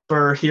meets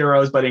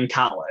superheroes, but in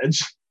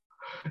college.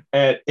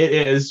 And it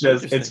is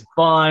just, it's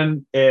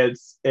fun.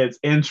 It's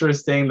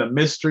interesting. The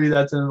mystery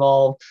that's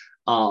involved.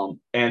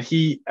 And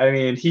he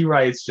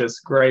writes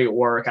just great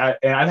work.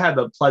 I've had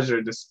the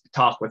pleasure to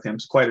talk with him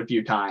quite a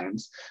few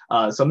times.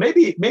 So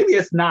maybe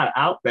it's not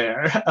out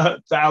there,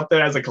 it's out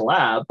there as a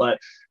collab, but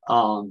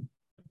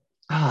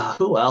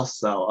who else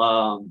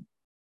though?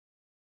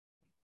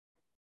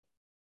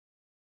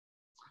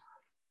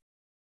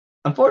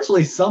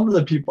 Unfortunately, some of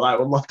the people I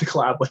would love to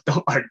collab with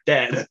are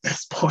dead at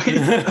this point.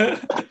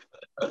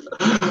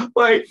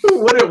 Like,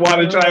 who wouldn't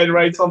want to try and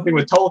write something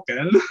with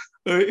Tolkien?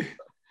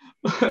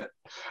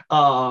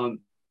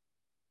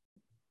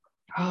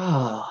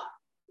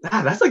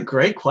 That's a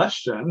great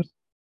question.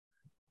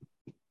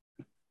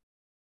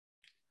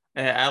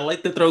 I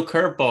like to throw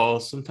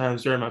curveballs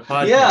sometimes during my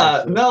podcast.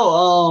 Yeah, so.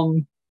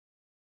 No.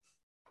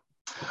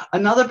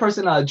 Another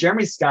person,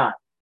 Jeremy Scott.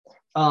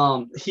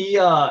 He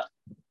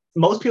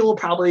most people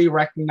probably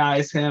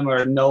recognize him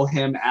or know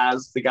him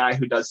as the guy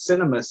who does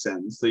Cinema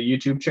Sins, the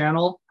YouTube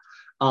channel.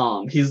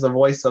 He's the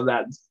voice of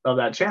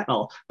that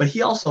channel, but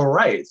he also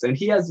writes, and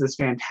he has this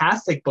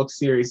fantastic book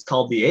series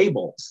called The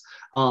Ables,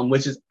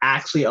 which is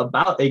actually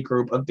about a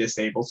group of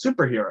disabled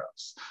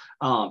superheroes.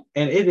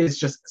 And it is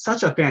just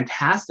such a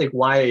fantastic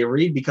YA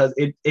read because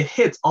it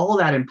hits all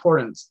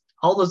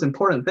those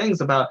important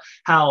things about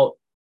how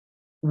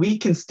we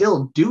can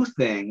still do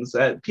things,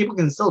 that people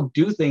can still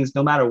do things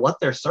no matter what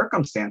their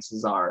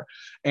circumstances are.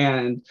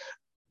 And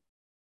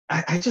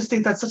I just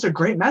think that's such a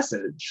great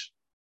message.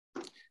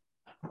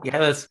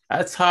 Yeah,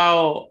 that's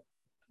how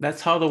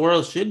the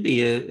world should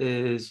be,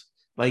 is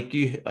like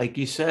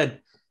you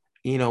said,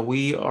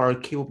 we are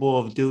capable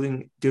of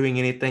doing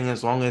anything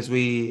as long as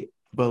we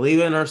believe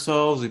in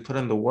ourselves, we put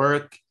in the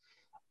work.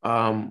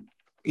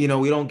 We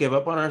don't give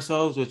up on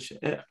ourselves, which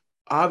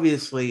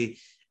obviously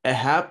it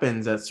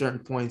happens at certain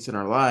points in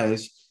our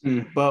lives,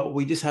 but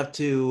we just have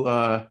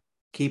to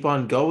keep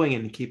on going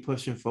and keep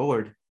pushing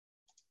forward.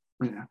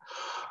 I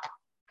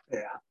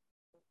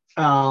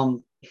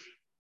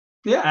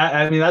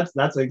mean,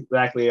 that's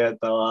exactly it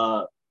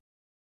though.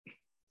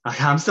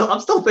 I'm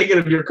still thinking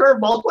of your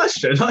curveball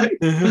question. Like,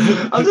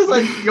 I'm just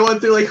like going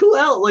through like, who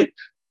else? Like,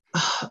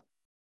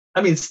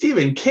 I mean,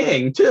 Stephen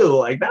King too.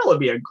 Like, that would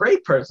be a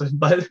great person.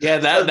 But yeah,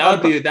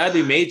 that'd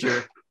be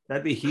major.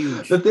 That'd be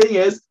huge. The thing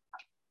is,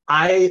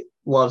 I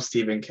love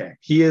Stephen King.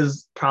 He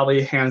is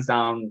probably hands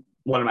down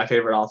one of my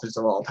favorite authors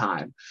of all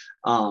time.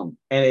 And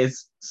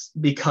it's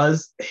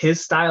because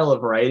his style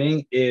of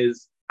writing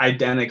is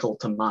identical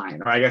to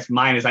mine, or I guess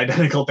mine is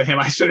identical to him.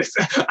 I should have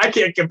said, I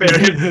can't compare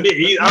him to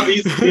me.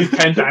 He's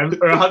 10 times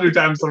or 100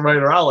 times the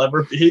writer I'll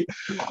ever be.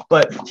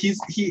 But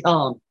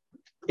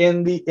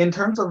in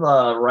terms of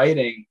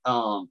writing,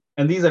 and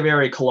these are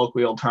very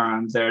colloquial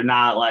terms. They're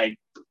not like,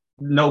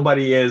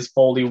 nobody is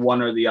fully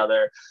one or the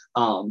other.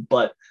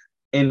 But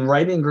in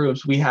writing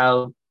groups, we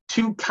have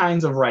two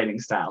kinds of writing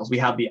styles. We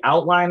have the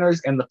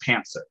outliners and the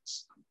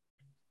pantsers.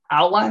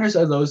 Outliners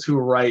are those who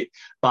write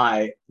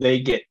they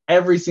get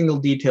every single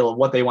detail of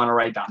what they want to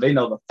write down. They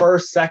know the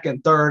first,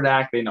 second, third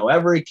act. They know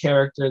every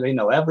character. They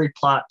know every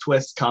plot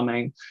twist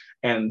coming.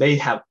 And they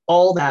have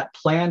all that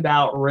planned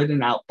out,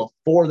 written out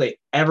before they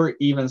ever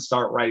even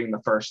start writing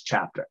the first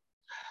chapter.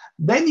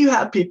 Then you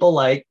have people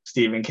like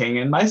Stephen King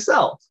and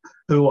myself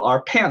who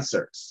are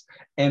pantsers.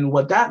 And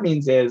what that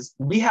means is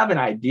we have an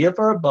idea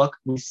for a book,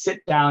 we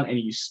sit down and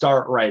you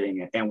start writing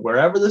it. And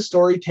wherever the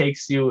story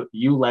takes you,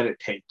 you let it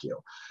take you.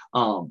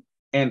 And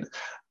I'm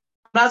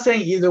not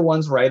saying either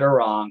one's right or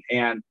wrong.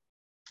 And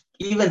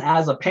even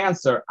as a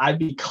pantser, I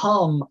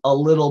become a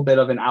little bit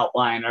of an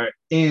outliner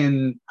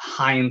in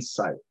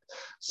hindsight.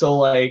 So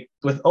like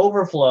with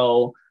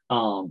Overflow,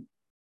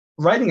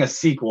 writing a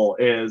sequel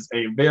is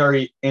a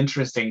very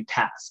interesting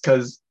task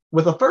because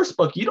with a first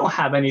book, you don't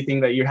have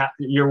anything that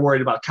you're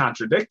worried about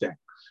contradicting.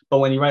 But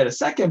when you write a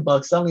second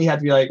book, suddenly you have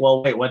to be like,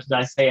 well, wait, what did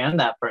I say in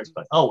that first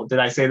book? Oh, did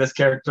I say this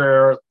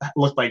character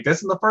looked like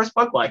this in the first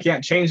book? Well, I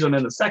can't change them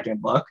in the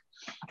second book.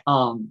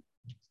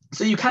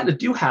 So you kind of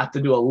do have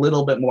to do a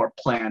little bit more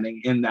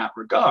planning in that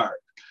regard.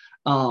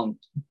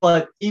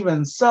 But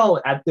even so,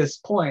 at this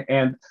point,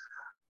 and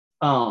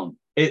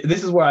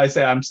this is where I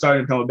say I'm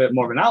starting to become a bit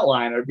more of an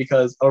outliner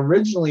because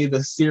originally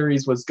the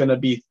series was going to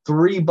be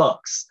 3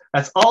 books.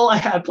 That's all I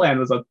had planned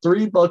was a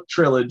 3-book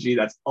trilogy.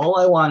 That's all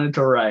I wanted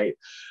to write.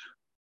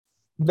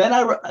 Then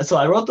I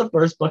wrote the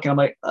first book and I'm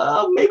like,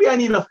 oh, maybe I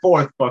need a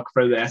 4th book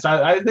for this.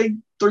 I think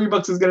 3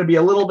 books is going to be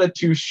a little bit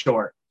too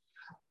short.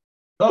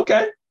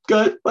 Okay,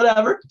 good,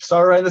 whatever.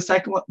 Started writing the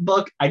second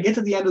book. I get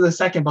to the end of the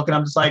second book and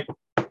I'm just like,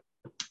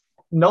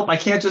 nope, I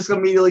can't just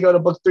immediately go to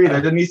book 3.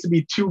 There needs to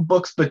be 2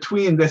 books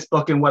between this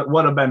book and what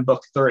would have been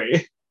book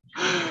 3.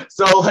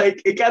 So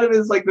like it kind of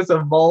is like this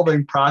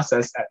evolving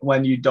process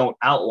when you don't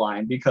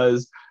outline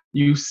because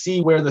you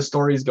see where the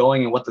story is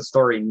going and what the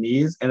story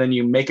needs, and then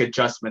you make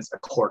adjustments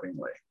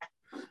accordingly.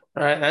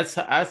 All right, that's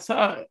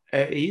how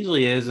it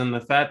usually is, and the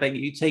fact that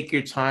you take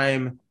your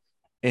time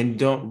and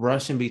don't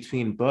rush in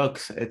between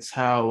books, it's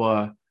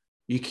how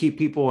you keep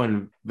people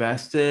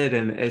invested,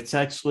 and it's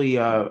actually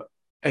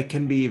it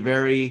can be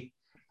very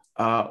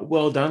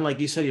well done. Like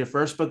you said, your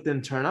first book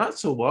didn't turn out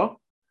so well,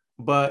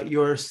 but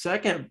your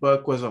second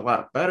book was a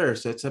lot better.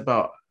 So it's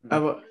about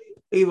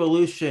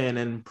evolution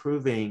and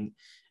improving.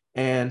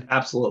 And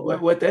absolutely,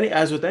 with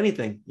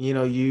anything,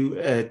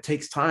 it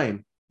takes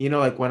time.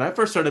 Like when I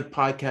first started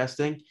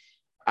podcasting,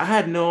 I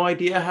had no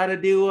idea how to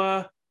do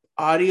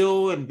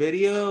audio and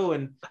video,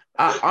 and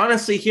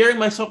honestly, hearing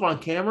myself on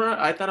camera,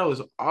 I thought I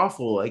was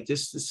awful. Like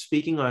just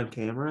speaking on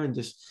camera, and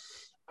just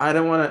I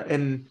don't want to.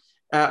 And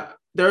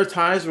there are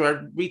times where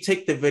I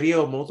retake the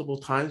video multiple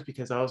times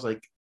because I was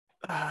like,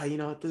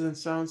 it doesn't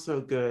sound so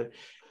good.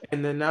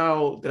 And then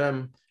now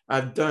that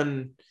I've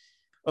done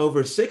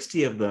over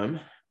 60 of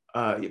them.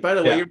 By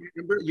the way,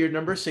 you're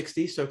number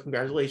 60, so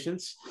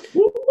congratulations.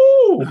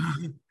 Woo-hoo!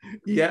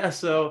 Yeah.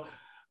 So,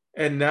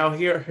 and now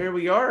here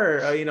we are.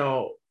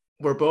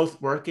 We're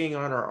both working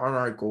on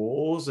our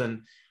goals,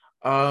 and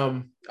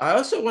I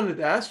also wanted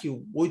to ask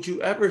you: would you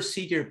ever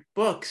see your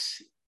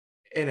books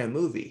in a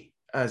movie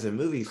as a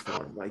movie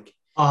form? Like,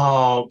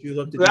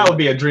 that would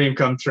be a dream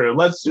come true.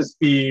 Let's just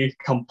be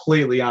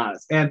completely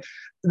honest, and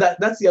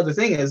that's the other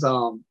thing is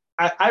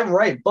I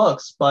write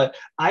books, but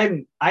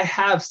I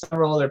have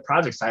several other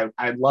projects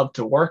I'd love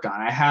to work on.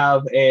 I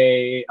have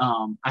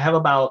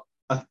about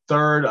a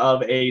third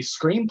of a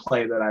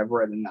screenplay that I've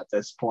written at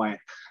this point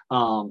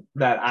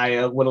that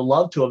I would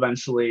love to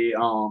eventually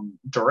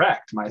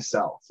direct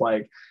myself.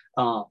 Like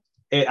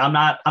I'm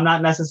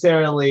not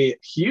necessarily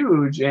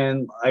huge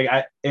into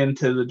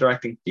the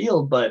directing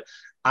field, but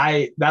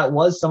that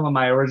was some of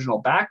my original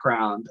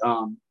background.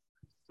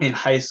 In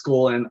high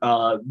school and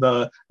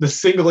the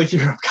single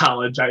year of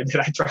college I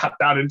dropped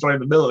out and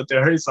joined the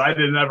military, so I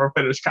didn't ever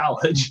finish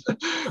college.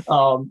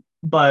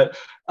 But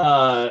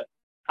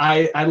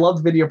I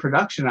loved video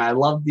production. I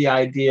loved the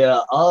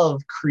idea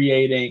of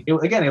creating it.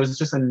 Again, it was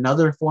just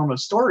another form of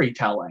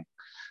storytelling.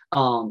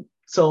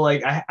 So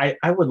like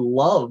I would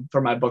love for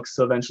my books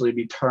to eventually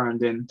be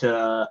turned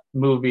into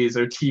movies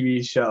or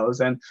TV shows,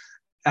 and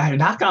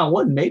knock on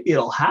wood, maybe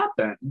it'll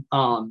happen.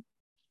 But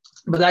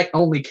that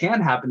only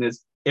can happen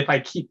is if I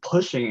keep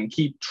pushing and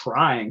keep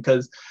trying,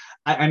 because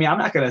I mean, I'm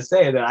not going to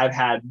say that I've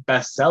had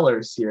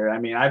bestsellers here. I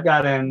mean, I've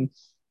gotten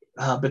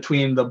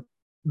between the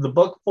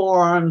book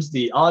forums,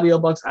 the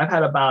audiobooks, I've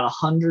had about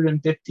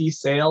 150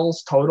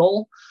 sales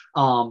total.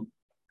 And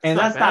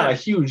that's not a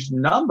huge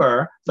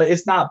number, but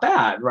it's not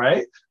bad,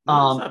 right?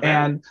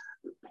 And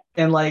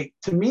like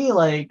to me,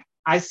 like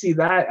I see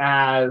that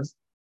as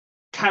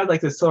kind of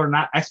like this sort of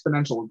not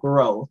exponential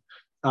growth.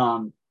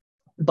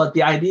 But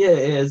the idea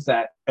is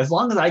that as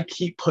long as I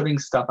keep putting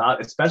stuff out,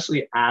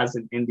 especially as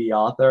an indie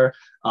author,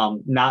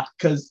 not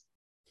because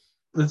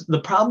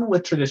the problem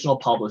with traditional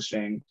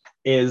publishing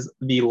is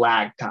the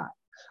lag time.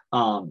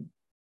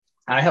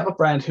 I have a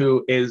friend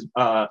who is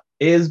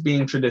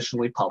being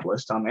traditionally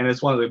published, and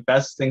it's one of the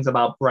best things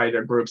about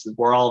writer groups is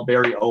we're all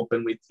very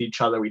open with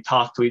each other. We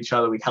talk to each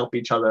other, we help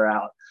each other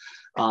out.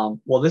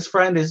 Well, this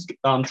friend is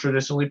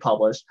traditionally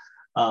published.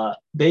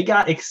 They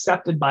got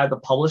accepted by the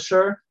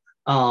publisher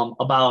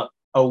about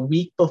a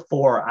week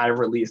before I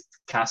released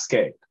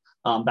Cascade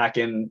back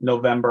in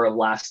November of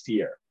last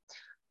year.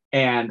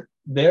 And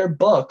their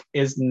book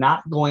is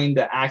not going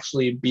to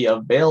actually be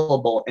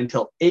available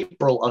until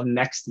April of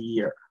next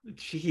year.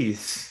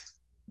 Jeez.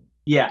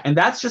 Yeah, and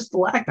that's just the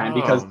lag time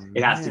because Oh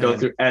it has to go man.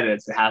 through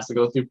edits. It has to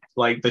go through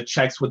like the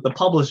checks with the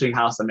publishing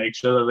house to make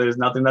sure that there's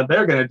nothing that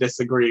they're going to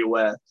disagree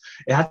with.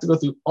 It has to go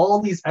through all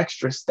these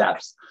extra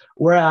steps.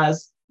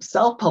 Whereas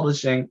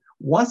self-publishing,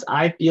 once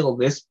I feel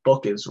this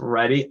book is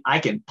ready, I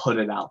can put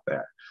it out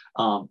there.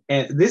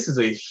 And this is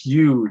a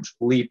huge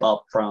leap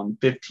up from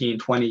 15,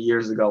 20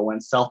 years ago when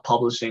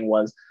self-publishing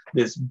was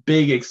this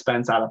big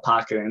expense out of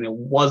pocket and it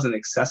wasn't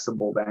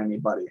accessible to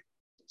anybody.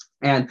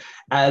 And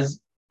as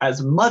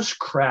much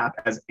crap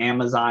as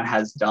Amazon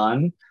has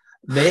done,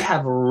 they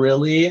have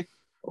really,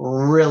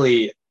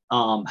 really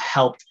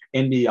helped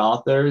indie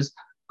authors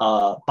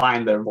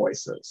find their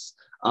voices.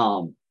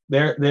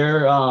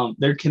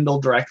 Their Kindle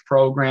Direct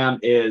program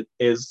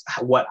is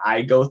what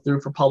I go through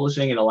for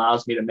publishing. It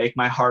allows me to make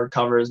my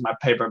hardcovers, my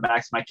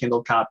paperbacks, my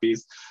Kindle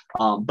copies,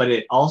 but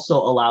it also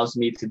allows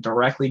me to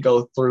directly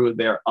go through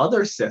their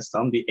other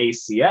system, the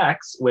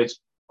ACX, which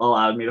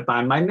allowed me to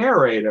find my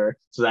narrator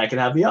so that I could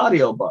have the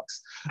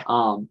audiobooks.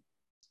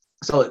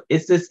 So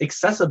it's this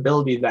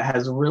accessibility that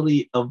has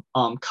really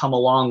come a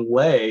long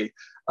way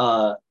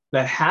that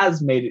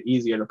has made it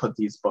easier to put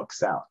these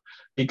books out.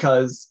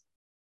 Because,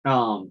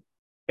 and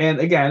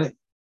again,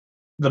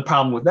 the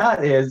problem with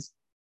that is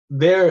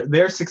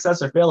their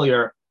success or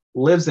failure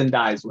lives and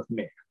dies with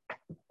me.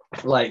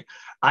 Like,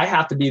 I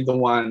have to be the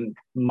one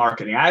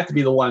marketing. I have to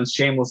be the one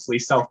shamelessly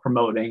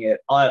self-promoting it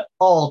at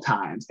all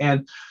times.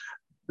 And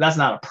that's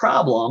not a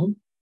problem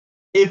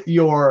if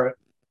you're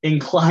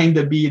inclined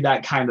to be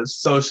that kind of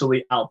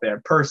socially out there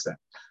person.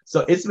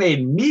 So it's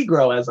made me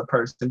grow as a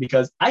person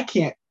because I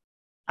can't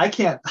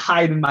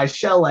hide in my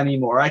shell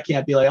anymore. I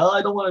can't be like, oh,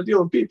 I don't want to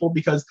deal with people,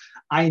 because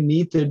I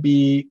need to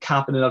be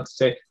confident enough to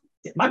say,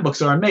 my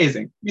books are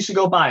amazing. You should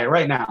go buy it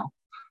right now.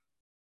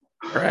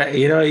 Right.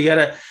 You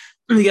gotta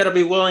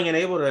be willing and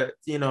able to,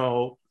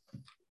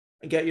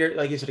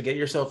 like you said, get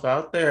yourself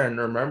out there, and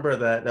remember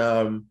that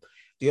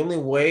the only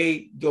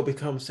way you'll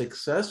become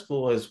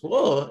successful as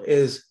well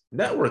is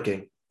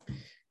networking,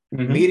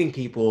 meeting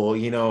people,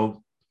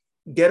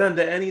 get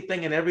into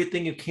anything and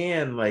everything you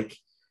can. Like,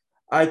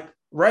 I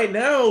right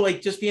now,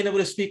 like, just being able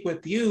to speak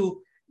with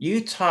you,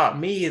 you taught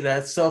me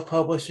that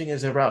self-publishing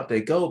is a route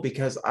to go,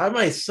 because I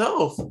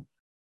myself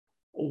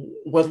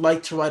would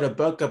like to write a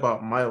book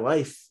about my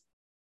life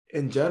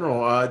in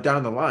general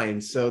down the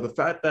line. So the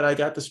fact that I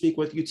got to speak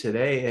with you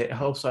today, it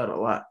helps out a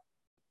lot,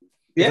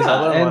 because I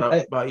Yeah, learned a and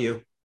lot about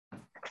you.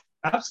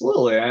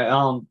 absolutely.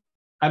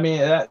 I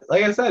mean,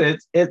 like I said,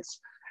 it's.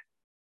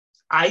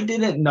 I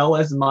didn't know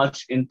as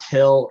much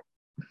until.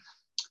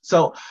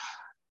 So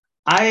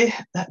I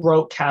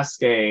wrote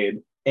Cascade,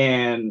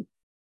 and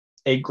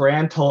a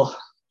grand total,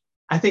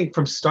 I think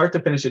from start to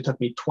finish, it took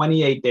me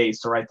 28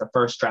 days to write the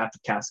first draft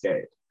of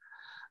Cascade.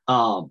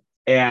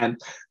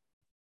 And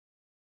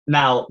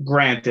now,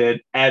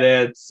 granted,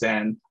 edits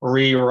and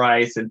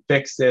rewrites and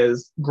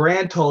fixes,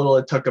 grand total,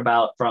 it took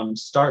about, from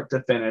start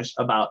to finish,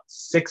 about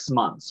 6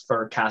 months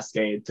for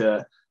Cascade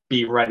to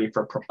be ready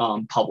for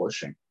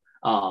publishing.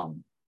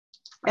 And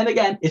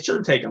again, it should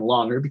have taken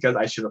longer because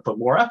I should have put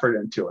more effort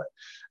into it.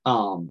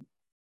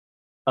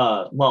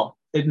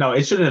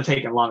 It shouldn't have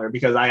taken longer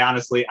because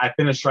I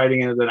finished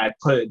writing it and then I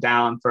put it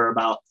down for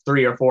about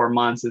 3 or 4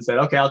 months and said,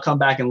 okay, I'll come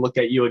back and look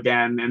at you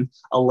again in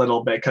a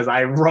little bit, because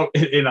I wrote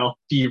it in a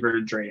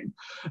fever dream.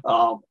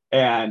 So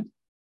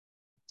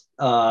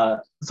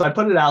I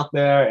put it out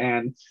there,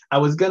 and I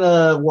was going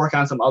to work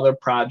on some other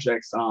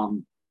projects.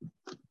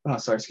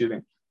 Excuse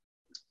me.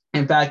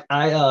 In fact,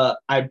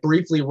 I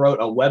briefly wrote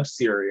a web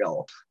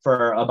serial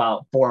for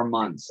about 4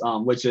 months,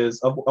 which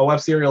is a web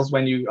serial is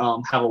when you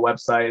have a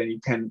website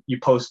and you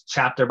post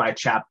chapter by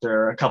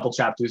chapter, a couple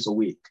chapters a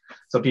week,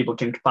 so people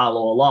can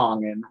follow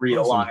along and read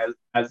Awesome. along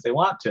as they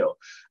want to.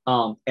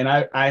 And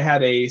I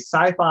had a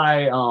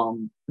sci-fi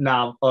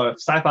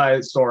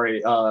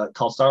story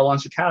called Star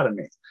Launch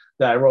Academy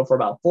that I wrote for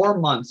about 4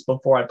 months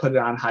before I put it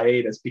on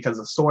hiatus because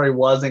the story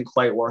wasn't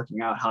quite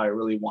working out how I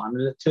really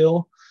wanted it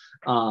to.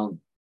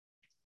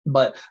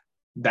 But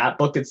that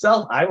book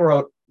itself, I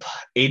wrote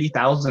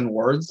 80,000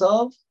 words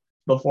of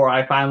before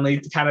I finally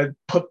kind of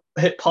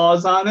hit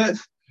pause on it.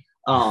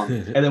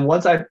 And then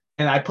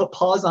I put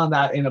pause on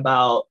that in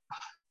about,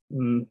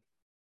 it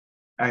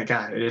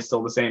is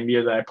still the same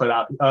year that I put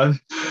out,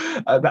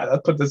 I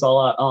put this all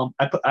out.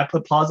 I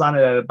put pause on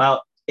it at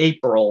about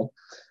April,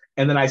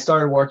 and then I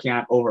started working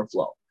on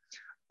Overflow.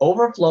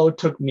 Overflow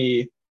took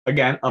me,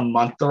 again, a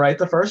month to write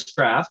the first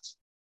draft.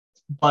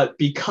 But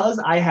because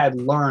I had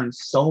learned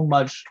so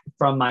much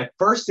from my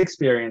first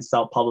experience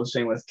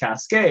self-publishing with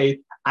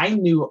Cascade, I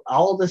knew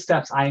all the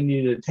steps I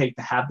needed to take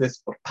to have this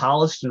book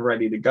polished and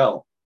ready to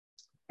go.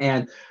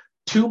 And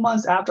 2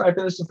 months after I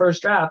finished the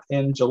first draft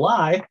in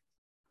July,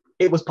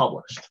 it was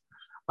published.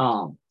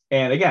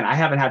 And again, I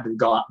haven't had to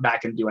go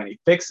back and do any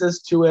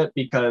fixes to it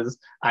because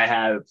I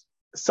have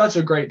such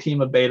a great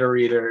team of beta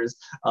readers.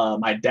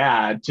 My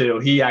dad too,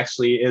 he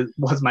actually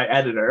was my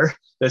editor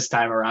this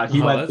time around.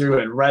 He Oh, went that's through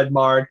cool. and red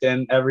marked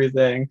and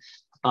everything.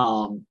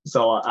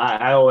 So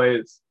I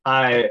always,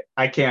 I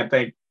can't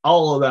thank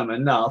all of them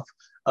enough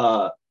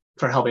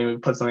for helping me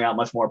put something out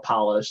much more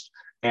polished.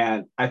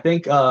 And I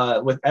think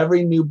with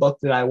every new book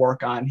that I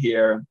work on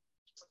here,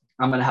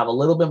 I'm going to have a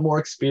little bit more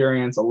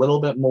experience, a little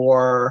bit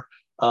more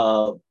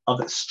of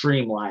it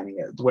streamlining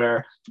it,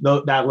 where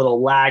that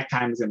little lag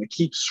time is going to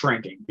keep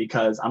shrinking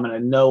because I'm going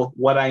to know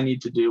what I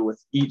need to do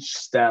with each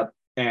step.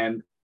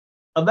 And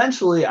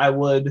eventually I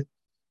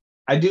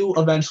do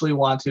eventually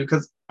want to,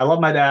 because I love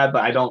my dad,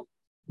 but I don't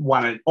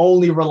want to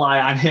only rely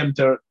on him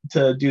to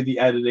do the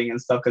editing and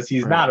stuff because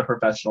he's not a Right.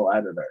 professional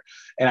editor.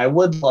 And I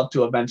would love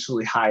to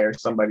eventually hire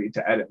somebody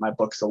to edit my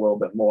books a little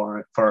bit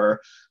more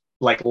for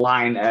like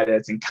line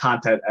edits and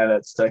content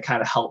edits to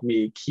kind of help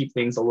me keep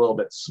things a little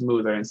bit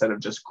smoother instead of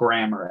just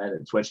grammar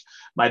edits, which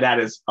my dad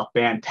is a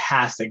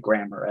fantastic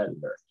grammar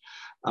editor.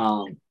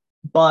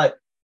 But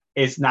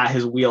it's not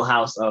his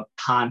wheelhouse of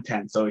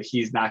content. So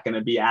he's not going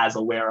to be as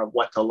aware of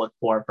what to look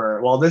for,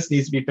 well, this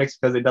needs to be fixed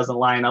because it doesn't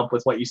line up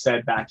with what you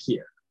said back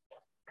here.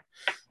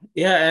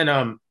 Yeah,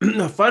 and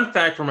a fun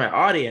fact for my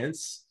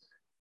audience,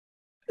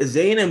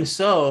 Zane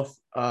himself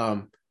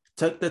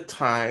took the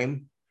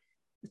time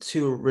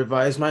to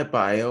revise my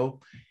bio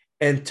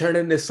and turn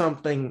into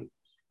something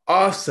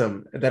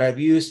awesome that I've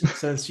used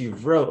since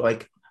you've wrote.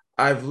 Like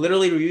I've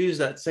literally reused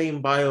that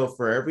same bio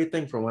for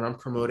everything from when I'm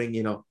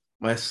promoting,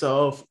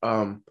 myself.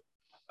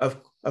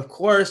 Of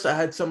course, I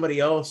had somebody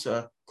else,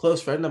 a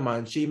close friend of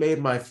mine. She made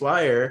my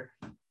flyer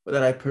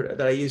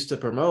that I used to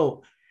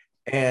promote,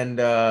 and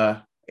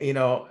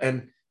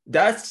and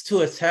that's to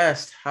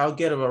attest how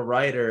good of a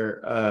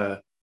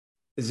writer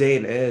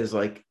Zane is.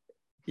 Like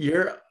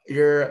you're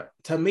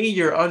to me,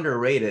 you're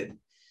underrated.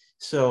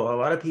 So a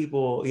lot of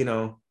people,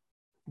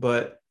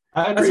 but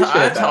I that's how appreciate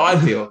that's how that.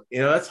 I feel.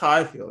 That's how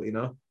I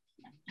feel.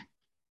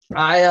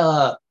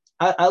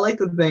 I like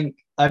to think.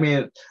 I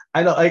mean,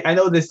 I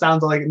know this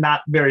sounds like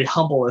not very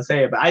humble to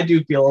say it, but I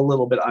do feel a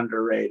little bit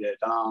underrated.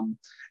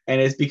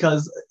 And it's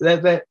because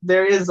that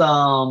there is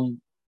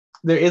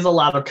a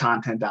lot of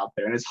content out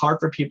there, and it's hard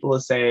for people to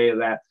say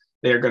that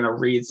they're going to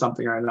read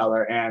something or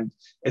another. And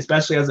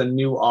especially as a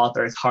new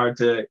author, it's hard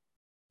to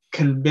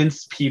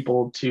convince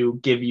people to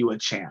give you a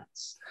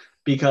chance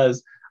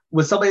because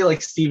with somebody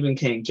like Stephen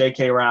King,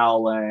 J.K.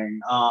 Rowling,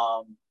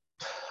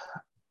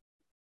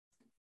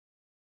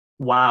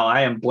 wow,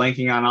 I am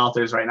blanking on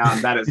authors right now,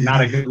 and that is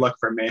not a good look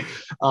for me.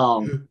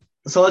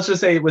 So let's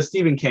just say with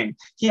Stephen King,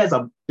 he has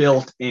a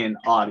built-in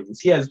audience.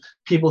 He has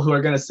people who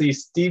are going to see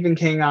Stephen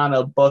King on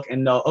a book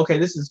and know, okay,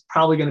 this is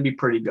probably going to be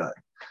pretty good.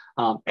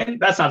 And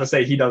that's not to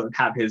say he doesn't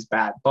have his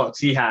bad books.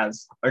 He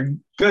has a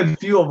good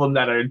few of them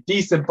that are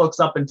decent books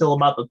up until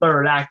about the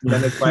third act. And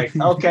then it's like,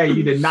 okay,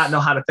 you did not know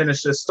how to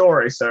finish this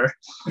story, sir.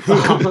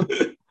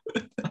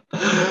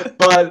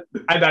 But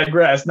I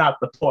digress, not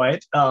the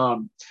point.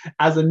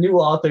 As a new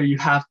author, you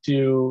have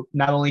to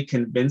not only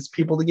convince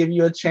people to give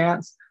you a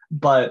chance,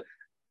 but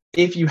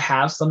if you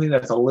have something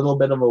that's a little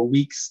bit of a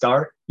weak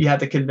start, you have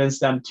to convince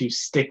them to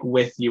stick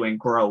with you and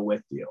grow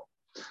with you.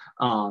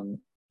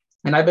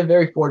 And I've been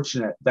very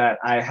fortunate that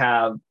I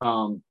have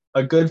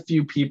a good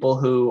few people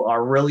who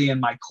are really in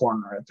my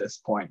corner at this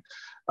point.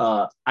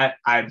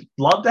 I'd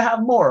love to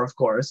have more, of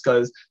course,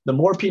 because the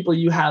more people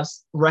you have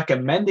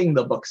recommending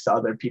the books to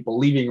other people,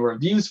 leaving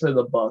reviews for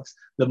the books,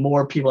 the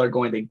more people are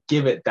going to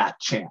give it that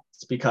chance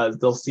because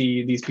they'll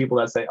see these people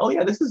that say, oh,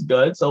 yeah, this is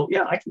good. So,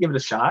 yeah, I can give it a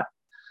shot.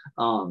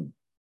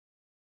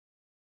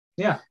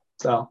 Yeah.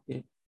 So,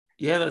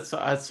 yeah,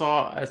 that's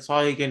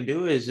all you can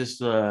do is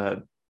just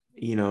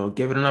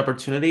give it an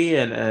opportunity,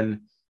 and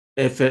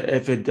if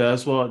it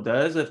does well, it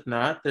does. If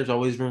not, there's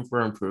always room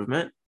for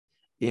improvement.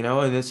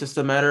 And it's just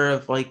a matter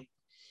of like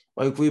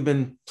we've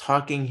been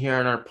talking here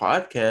on our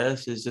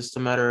podcast, is just a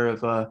matter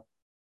of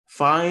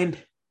find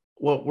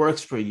what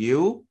works for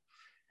you.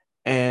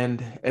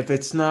 And if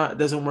it's not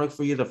doesn't work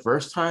for you the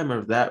first time,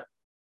 or that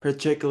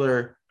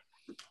particular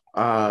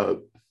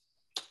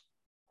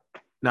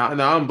now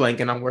I'm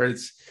blanking on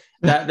words,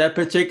 that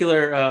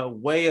particular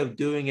way of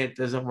doing it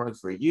doesn't work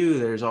for you,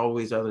 there's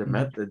always other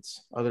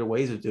methods, other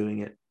ways of doing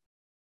it.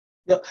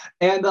 yep.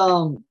 And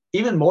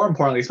even more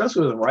importantly,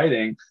 especially with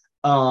writing,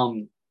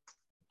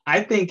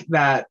 I think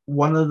that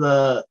one of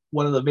the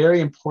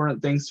very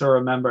important things to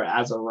remember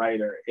as a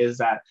writer is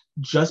that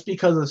just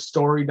because a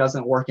story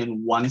doesn't work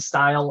in one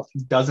style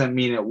doesn't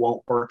mean it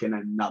won't work in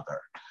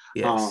another.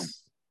 Yes.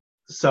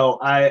 So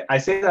I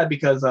say that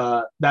because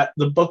that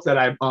the book that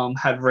I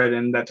had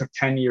written that took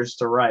 10 years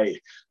to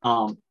write,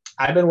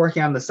 I've been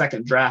working on the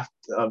second draft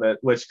of it,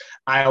 which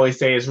I always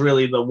say is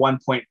really the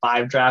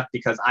 1.5 draft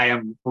because I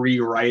am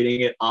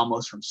rewriting it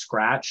almost from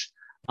scratch.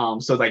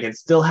 So like it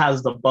still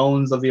has the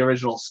bones of the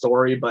original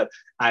story, but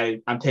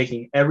I'm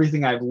taking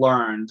everything I've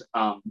learned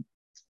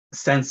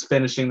since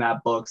finishing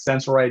that book,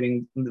 since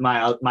writing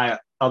my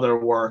other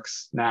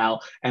works now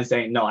and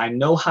saying, no, I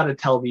know how to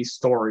tell these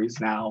stories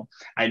now.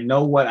 I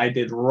know what I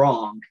did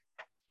wrong.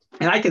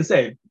 And I can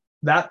say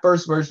that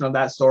first version of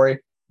that story,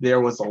 there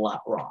was a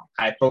lot wrong.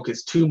 I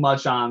focused too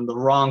much on the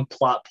wrong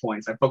plot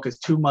points. I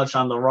focused too much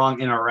on the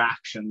wrong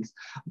interactions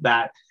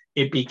that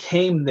it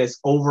became this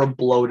over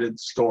bloated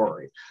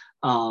story.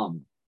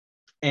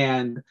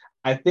 And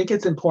I think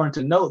it's important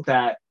to note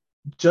that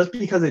just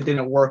because it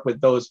didn't work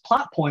with those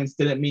plot points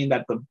didn't mean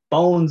that the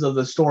bones of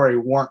the story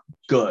weren't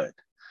good.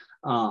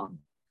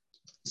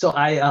 So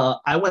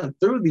I went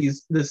through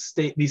these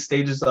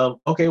stages of,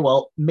 okay,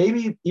 well,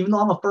 maybe even though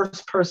I'm a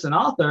first person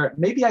author,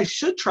 maybe I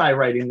should try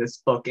writing this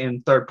book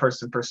in third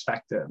person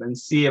perspective and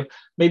see if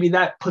maybe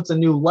that puts a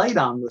new light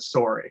on the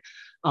story.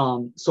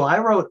 So I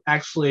wrote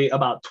actually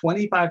about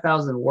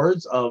 25,000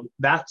 words of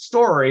that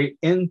story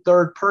in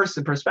third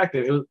person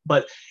perspective,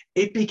 but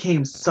it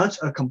became such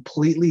a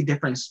completely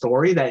different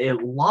story that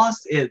it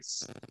lost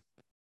its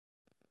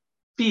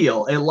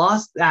feel. It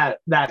lost that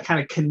kind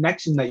of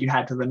connection that you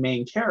had to the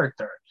main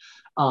character,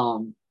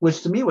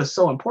 which to me was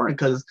so important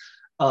because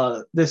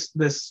this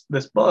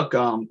book,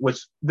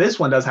 which this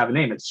one does have a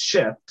name, it's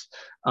Shift.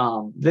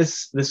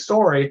 This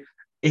story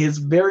is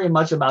very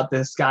much about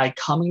this guy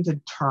coming to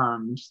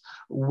terms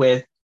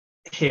with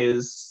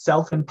his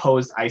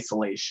self-imposed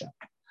isolation,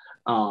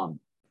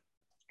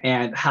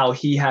 and how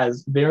he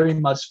has very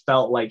much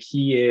felt like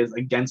he is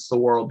against the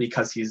world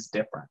because he's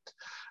different.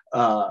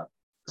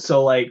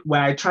 So like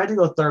when I tried to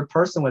go third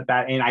person with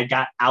that and I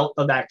got out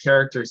of that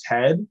character's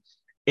head,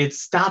 it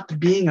stopped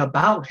being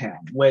about him,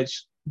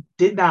 which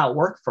did not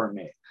work for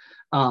me.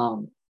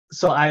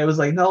 So I was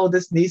like, no,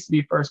 this needs to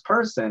be first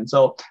person.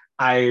 So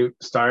I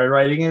started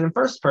writing it in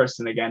first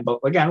person again, but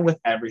again, with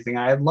everything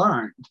I had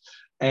learned.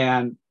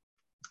 And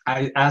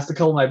I asked a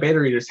couple of my beta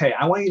readers, hey,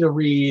 I want you to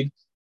read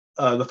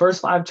the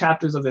first 5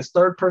 chapters of this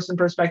third person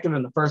perspective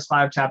and the first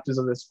 5 chapters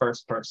of this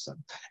first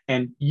person.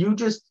 And you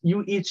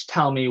each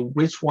tell me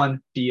which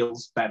one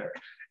feels better.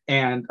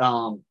 And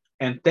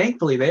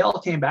thankfully they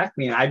all came back to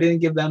me, and I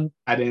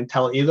didn't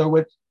tell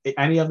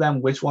any of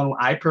them which one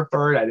I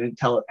preferred. I didn't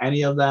tell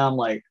any of them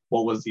like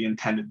what was the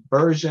intended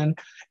version.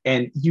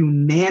 And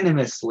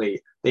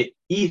unanimously, they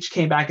each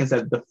came back and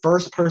said the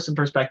first person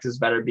perspective is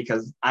better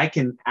because I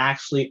can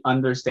actually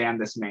understand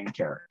this main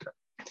character.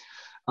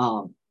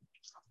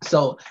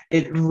 So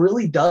it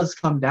really does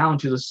come down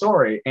to the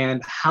story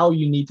and how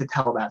you need to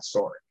tell that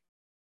story.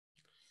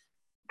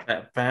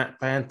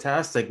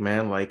 Fantastic,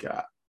 man. Like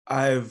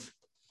I've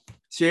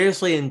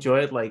seriously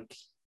enjoyed like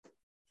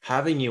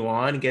having you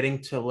on, getting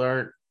to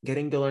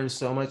learn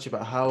so much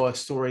about how a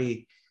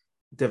story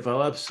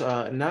develops,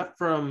 not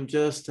from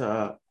just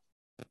from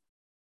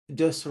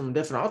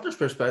different authors'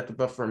 perspective,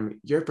 but from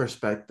your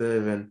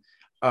perspective. And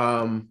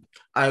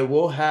I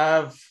will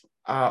have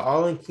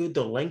I'll include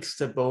the links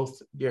to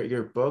both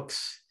your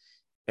books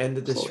in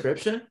the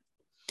description.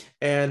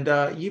 And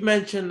you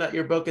mentioned that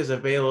your book is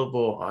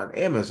available on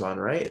Amazon,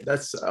 right?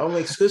 That's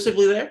only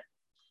exclusively there?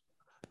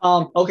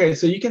 Okay,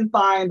 so you can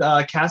find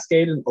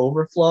Cascade and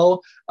Overflow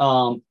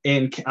on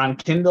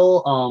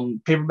Kindle,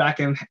 paperback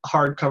and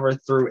hardcover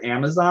through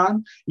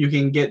Amazon. You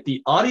can get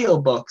the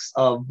audiobooks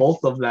of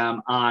both of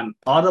them on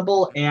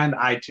Audible and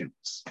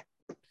iTunes.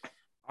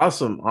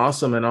 Awesome.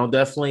 And I'll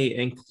definitely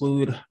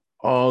include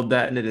all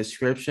that in the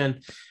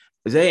description.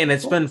 Zane,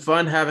 it's been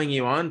fun having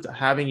you on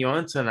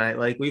tonight.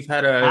 Like we've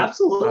had an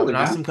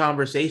awesome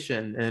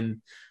conversation,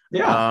 and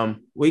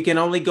we can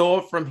only go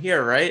up from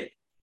here, right?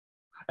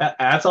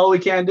 That's all we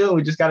can do.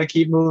 We just got to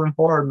keep moving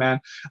forward, man.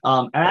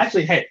 And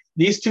actually, hey,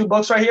 these 2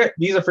 books right here,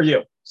 these are for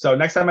you. So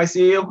next time I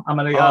see you, I'm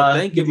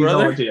gonna give these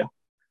over to you.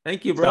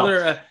 Thank you,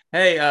 brother. So,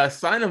 hey,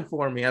 sign them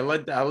for me. I'd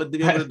like to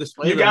be able to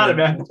display them. You got it,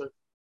 man.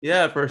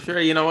 Yeah, for sure.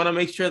 I want to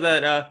make sure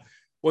that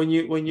when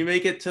you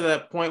make it to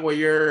that point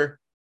where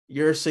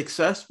you're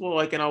successful,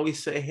 I can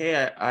always say,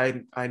 hey,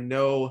 I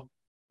know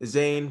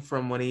Zane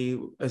from when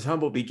his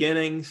humble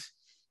beginnings.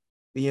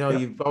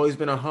 You've always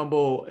been a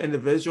humble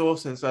individual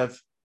since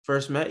I've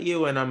first met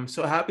you, and I'm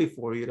so happy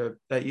for you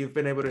that you've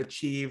been able to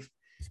achieve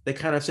the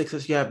kind of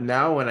success you have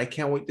now, and I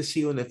can't wait to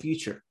see you in the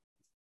future.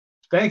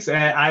 Thanks, and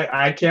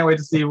I can't wait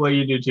to see what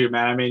you do too,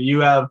 man. I mean,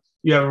 you have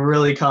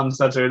really come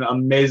such an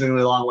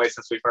amazingly long way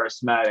since we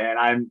first met,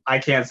 and I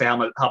can't say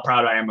how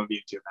proud I am of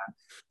you too, man.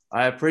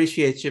 I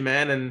appreciate you,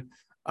 man, and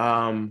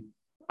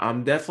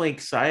I'm definitely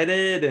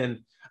excited,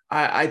 and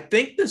I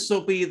think this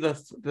will be the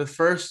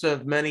first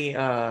of many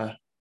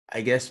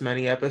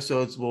many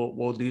episodes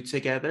we'll do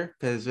together,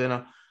 because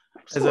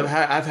as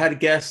I've had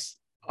guests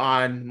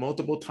on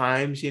multiple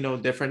times,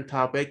 different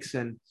topics,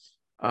 and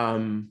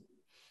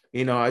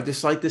I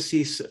just like to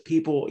see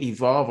people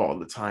evolve all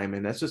the time,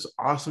 and that's just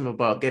awesome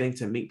about getting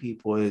to meet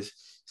people, is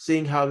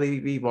seeing how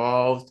they've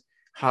evolved,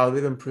 how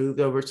they've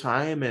improved over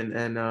time,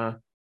 and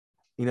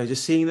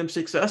just seeing them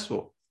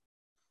successful.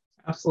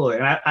 Absolutely,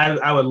 and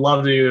I would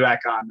love to be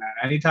back on, man.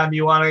 Anytime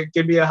you want to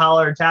give me a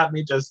holler or tap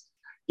me, just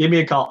give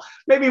me a call.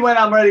 Maybe when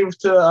I'm ready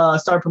to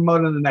start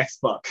promoting the next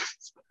book.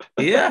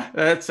 Yeah,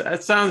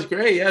 that sounds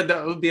great. Yeah,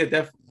 that would be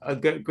a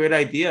great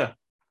idea.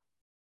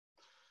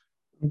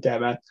 Okay,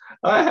 man.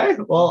 All right,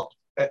 hey, well,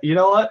 you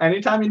know what?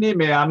 Anytime you need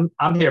me, I'm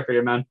here for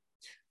you, man.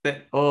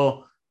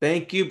 Oh,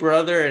 thank you,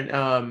 brother.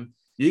 And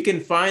you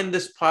can find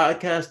this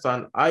podcast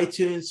on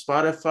iTunes,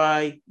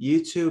 Spotify,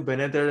 YouTube,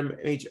 and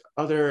any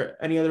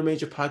other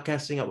major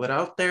podcasting outlet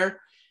out there.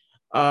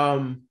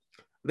 Um,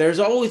 there's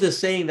always a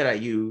saying that I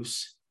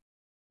use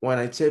when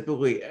I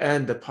typically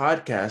end the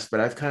podcast,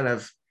 but I've kind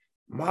of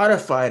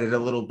modified it a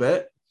little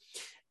bit.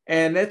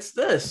 And it's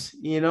this,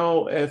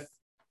 if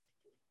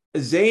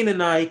Zane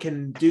and I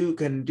can do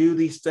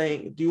these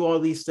things, do all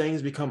these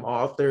things, become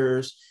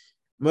authors,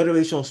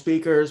 motivational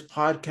speakers,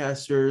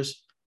 podcasters,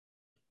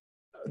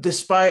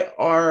 despite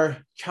our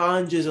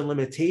challenges and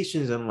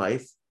limitations in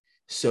life,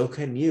 so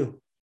can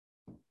you.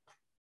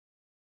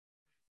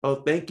 Oh,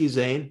 thank you,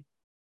 Zane.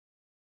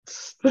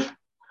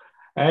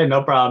 Hey,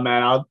 no problem,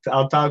 man.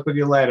 I'll talk with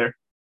you later.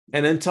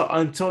 And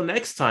until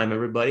next time,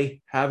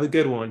 everybody, have a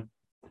good one.